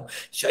കാലം,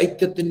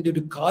 ശൈത്യത്തിന്റെ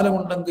ഒരു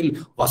കാലമുണ്ടെങ്കിൽ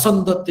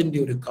വസന്തത്തിന്റെ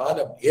ഒരു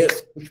കാലം, യെസ്,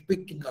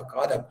 പുഷ്പിക്കുന്ന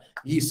കാലം.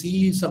 ഈ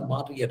സീസൺ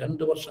മാറിയ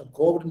 2 വർഷം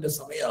കോവിഡിന്റെ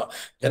സമയ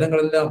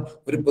ജനങ്ങളെല്ലാം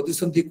ഒരു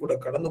പ്രതിസന്ധി കൂടെ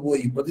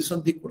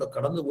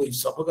കടന്നുപോയി.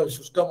 സഭകൾ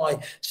ശുഷ്കമായി,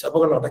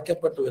 സഭകൾ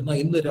അടയ്ക്കപ്പെട്ടു. എന്നാൽ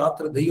ഇന്ന്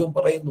രാത്രി ദൈവം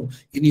പറയുന്നു,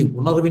 ഇനി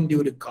ഉണർവിന്റെ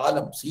ഒരു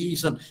കാലം,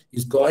 season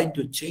is going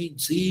to change.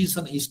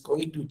 Season is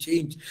going to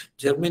change.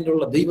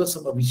 ജർമ്മനിയിലുള്ള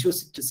ദൈവസഭ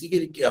വിശ്വസിച്ച്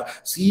സ്വീകരിക്കുക.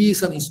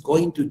 Season is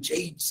going to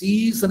change.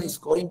 Season is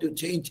going to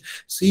change.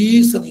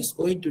 Season is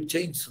going to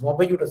change.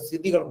 സഭയുടെ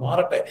സ്ഥിതികൾ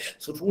മാറട്ടെ.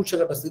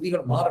 ശുശ്രൂഷകരുടെ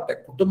സ്ഥിതികൾ മാറട്ടെ.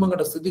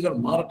 കുടുംബങ്ങളുടെ സ്ഥിതികൾ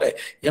മാറട്ടെ.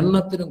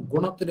 എണ്ണത്തിനും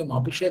ഗുണത്തിനും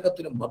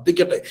അഭിഷേകത്തിനും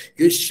വർദ്ധിക്കട്ടെ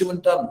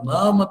യേശുവിന്റെ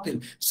നാമത്തിൽ.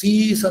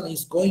 Season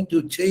is going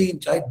to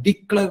change. I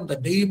declare in the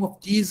name of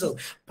Jesus.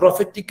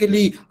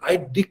 Prophetically, I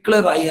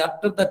declare, I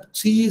utter that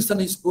season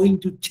is going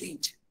to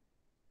change.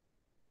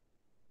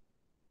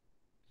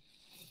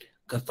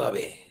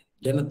 കർത്താവേ,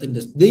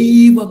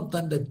 ദൈവം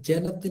തന്റെ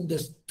ജനത്തിന്റെ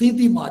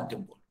സ്ഥിതി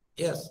മാറ്റുമ്പോൾ,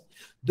 യെസ്,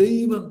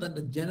 ദൈവം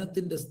തന്റെ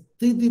ജനത്തിന്റെ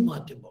സ്ഥിതി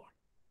മാറ്റുമ്പോൾ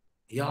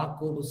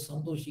യാക്കോബ്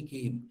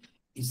സന്തോഷിക്കുകയും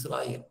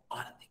ഇസ്രായേൽ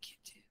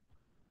ആനന്ദിക്കുകയും ചെയ്യും.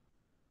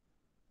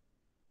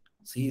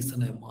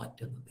 സീസണെ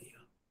മാറ്റുന്ന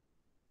ദൈവം.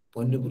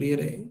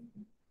 പൊന്നുപ്രിയരെ,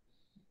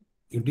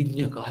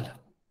 ഇടിഞ്ഞ ഒരു കാലം,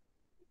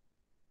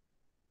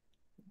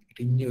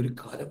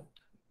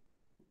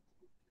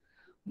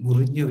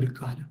 മുറിഞ്ഞ ഒരു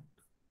കാലം,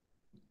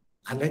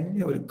 അലഞ്ഞ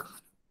ഒരു കാലം,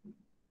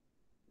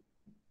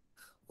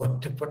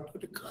 ഒറ്റപ്പെട്ട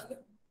ഒരു കാലം,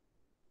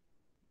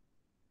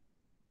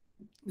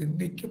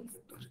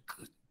 നിന്ദിക്കപ്പെട്ട ഒരു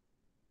കാലം.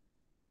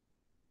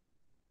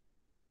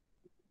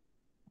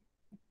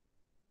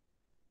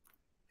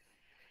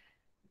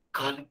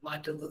 കാലം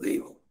മാറ്റുന്ന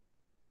ദൈവം.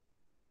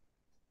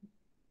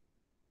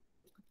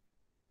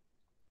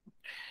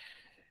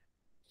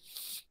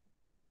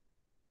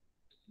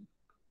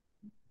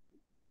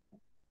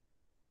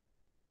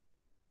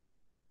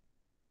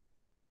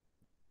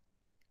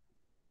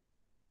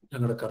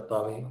 ഞങ്ങളുടെ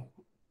കർത്താവേ,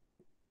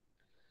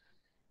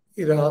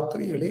 ഈ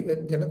രാത്രി എളിയ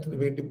ജനത്തിന്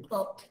വേണ്ടി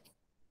പ്രാർത്ഥിക്കും.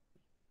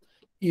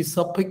 ഈ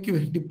സഭയ്ക്ക്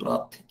വേണ്ടി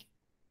പ്രാർത്ഥിക്കും.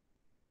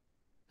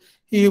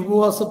 ഈ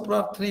ഉപവാസ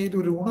പ്രാർത്ഥനയിൽ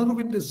ഒരു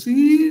ഉണർവിന്റെ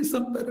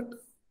സീസൺ വരട്ടെ.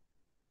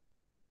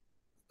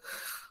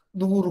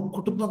 100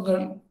 കുടുംബങ്ങൾ,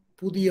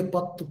 പുതിയ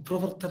 10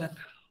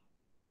 പ്രവർത്തനങ്ങൾ.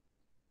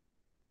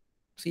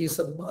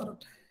 സീസൺ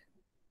മാറട്ടെ.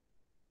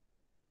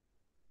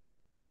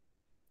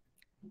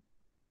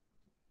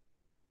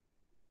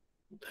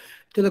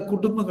 ചില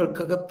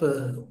കുടുംബങ്ങൾക്കകത്ത്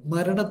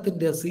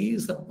മരണത്തിന്റെ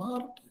സീസൺ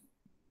മാറട്ടെ.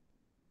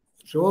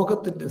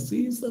 രോഗത്തിന്റെ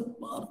സീസൺ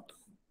മാറട്ടെ.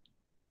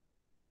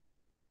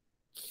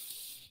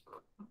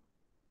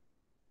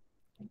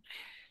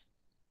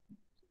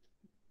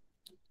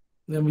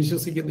 ഞാൻ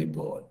വിശ്വസിക്കുന്ന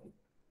ഇപ്പോൾ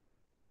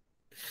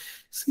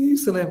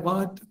സീസണെ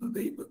മാറ്റുന്ന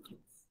ദൈവങ്ങൾ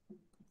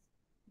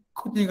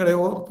കുഞ്ഞുങ്ങളെ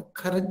ഓർത്ത്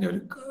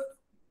കരഞ്ഞൊരു കാലം,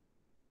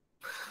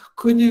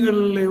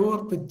 കുഞ്ഞുങ്ങളെ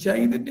ഓർത്ത്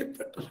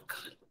ചൈതന്യപ്പെട്ടൊരു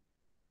കാലം.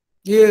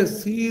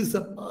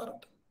 സീസൺ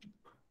മാറട്ടെ.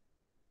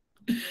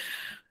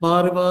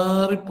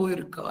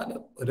 മാറിപ്പോയൊരു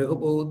കാലം,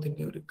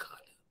 രഹബോവത്തിന്റെ ഒരു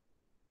കാലം,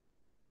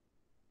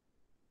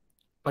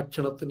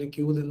 ഭക്ഷണത്തിന്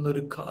ക്യൂ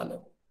നിന്നൊരു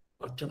കാലം,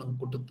 ഭക്ഷണം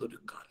കൊടുത്തൊരു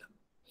കാലം.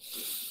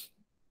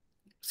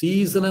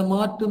 സീസണെ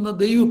മാറ്റുന്ന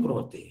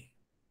ദൈവപ്രവൃത്തി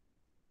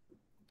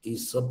ഈ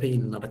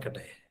സഭയിൽ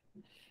നടക്കട്ടെ.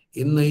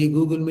 ഇന്ന് ഈ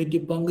ഗൂഗിൾ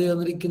മീറ്റിൽ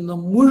പങ്കുചേർന്നിരിക്കുന്ന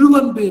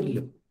മുഴുവൻ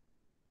പേരിലും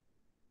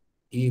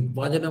ഈ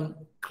വചനം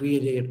ക്രിയ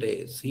ചെയ്യട്ടെ.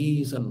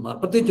 സീസൺ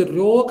പ്രത്യേകിച്ച്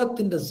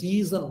രോഗത്തിന്റെ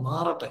സീസൺ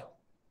മാറട്ടെ,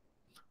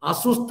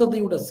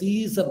 അസ്വസ്ഥതയുടെ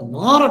സീസൺ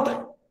മാറട്ടെ,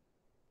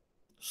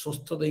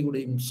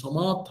 സ്വസ്ഥതയുടെയും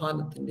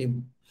സമാധാനത്തിന്റെയും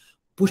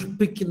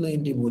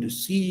പുഷ്പിക്കുന്നതിന്റെയും ഒരു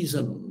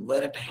സീസൺ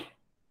വരട്ടെ.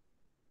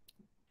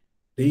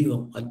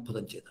 ദൈവം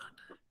അത്ഭുതം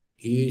ചെയ്താണ്.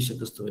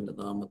 യേശുക്രിസ്തുവിന്റെ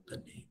നാമത്തിൽ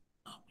തന്നെ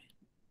ആമേൻ.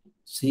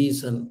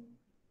 സീസൺ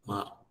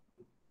മാറും,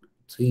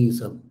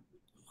 സീസൺ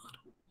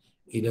മാറും.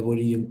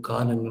 ഇലപൊഴിയും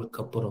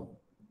കാലങ്ങൾക്കപ്പുറം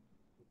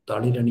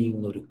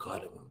തളിരണിയുന്ന ഒരു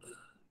കാലമുണ്ട്.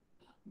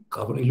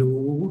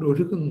 കവളിലൂടെ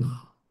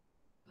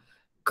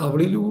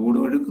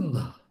ഒഴുകുന്ന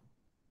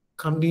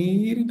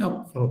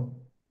കണ്ണീരിനപ്പുറം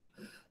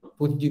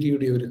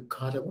പുഞ്ചിരിയുടെ ഒരു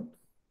കാലമുണ്ട്.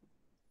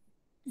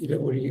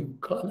 ഇലപൊഴിയും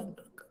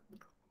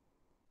കാലങ്ങൾക്കപ്പുറം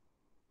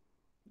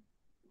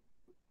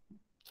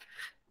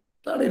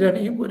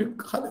തളിരണിയും ഒരു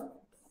കാലം.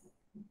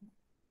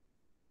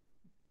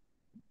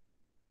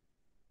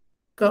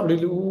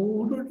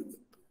 കവളിലൂടെ ഒഴുകുന്നു.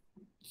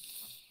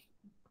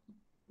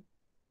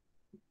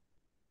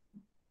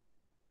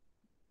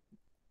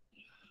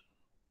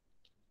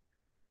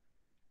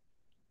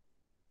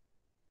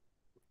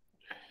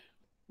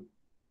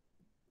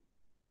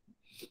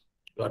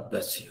 God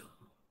bless you.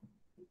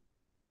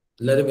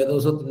 എല്ലാവരും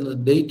വേദപുസ്തകത്തിന്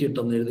ഡേറ്റ്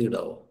ഇട്ടൊന്ന്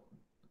എഴുതിയിടാവോ?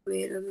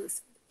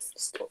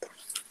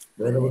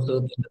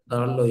 വേദപുസ്തകത്തിന്റെ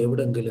താളിലോ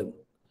എവിടെങ്കിലും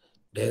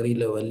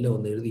ഡയറിയിലോ വല്ലതും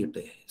ഒന്ന്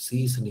എഴുതിയിട്ടെ.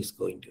 Season is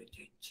going to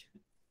change.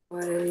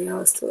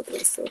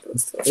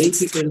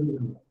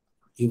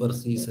 Your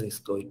season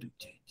is going to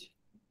change.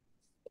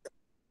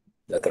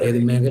 ഏത്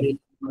മേഖലയിൽ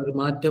ഒരു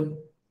മാറ്റം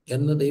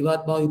എന്ന്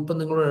ദൈവാത്മാവ് ഇപ്പം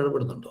നിങ്ങളോട്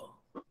ഇടപെടുന്നുണ്ടോ?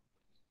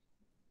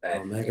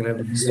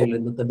 മേഖലയുടെ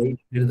ഇന്നത്തെ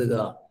ഡേറ്റ് എഴുതുക.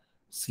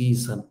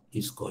 Season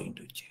is going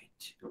to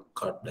change.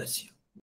 God bless you.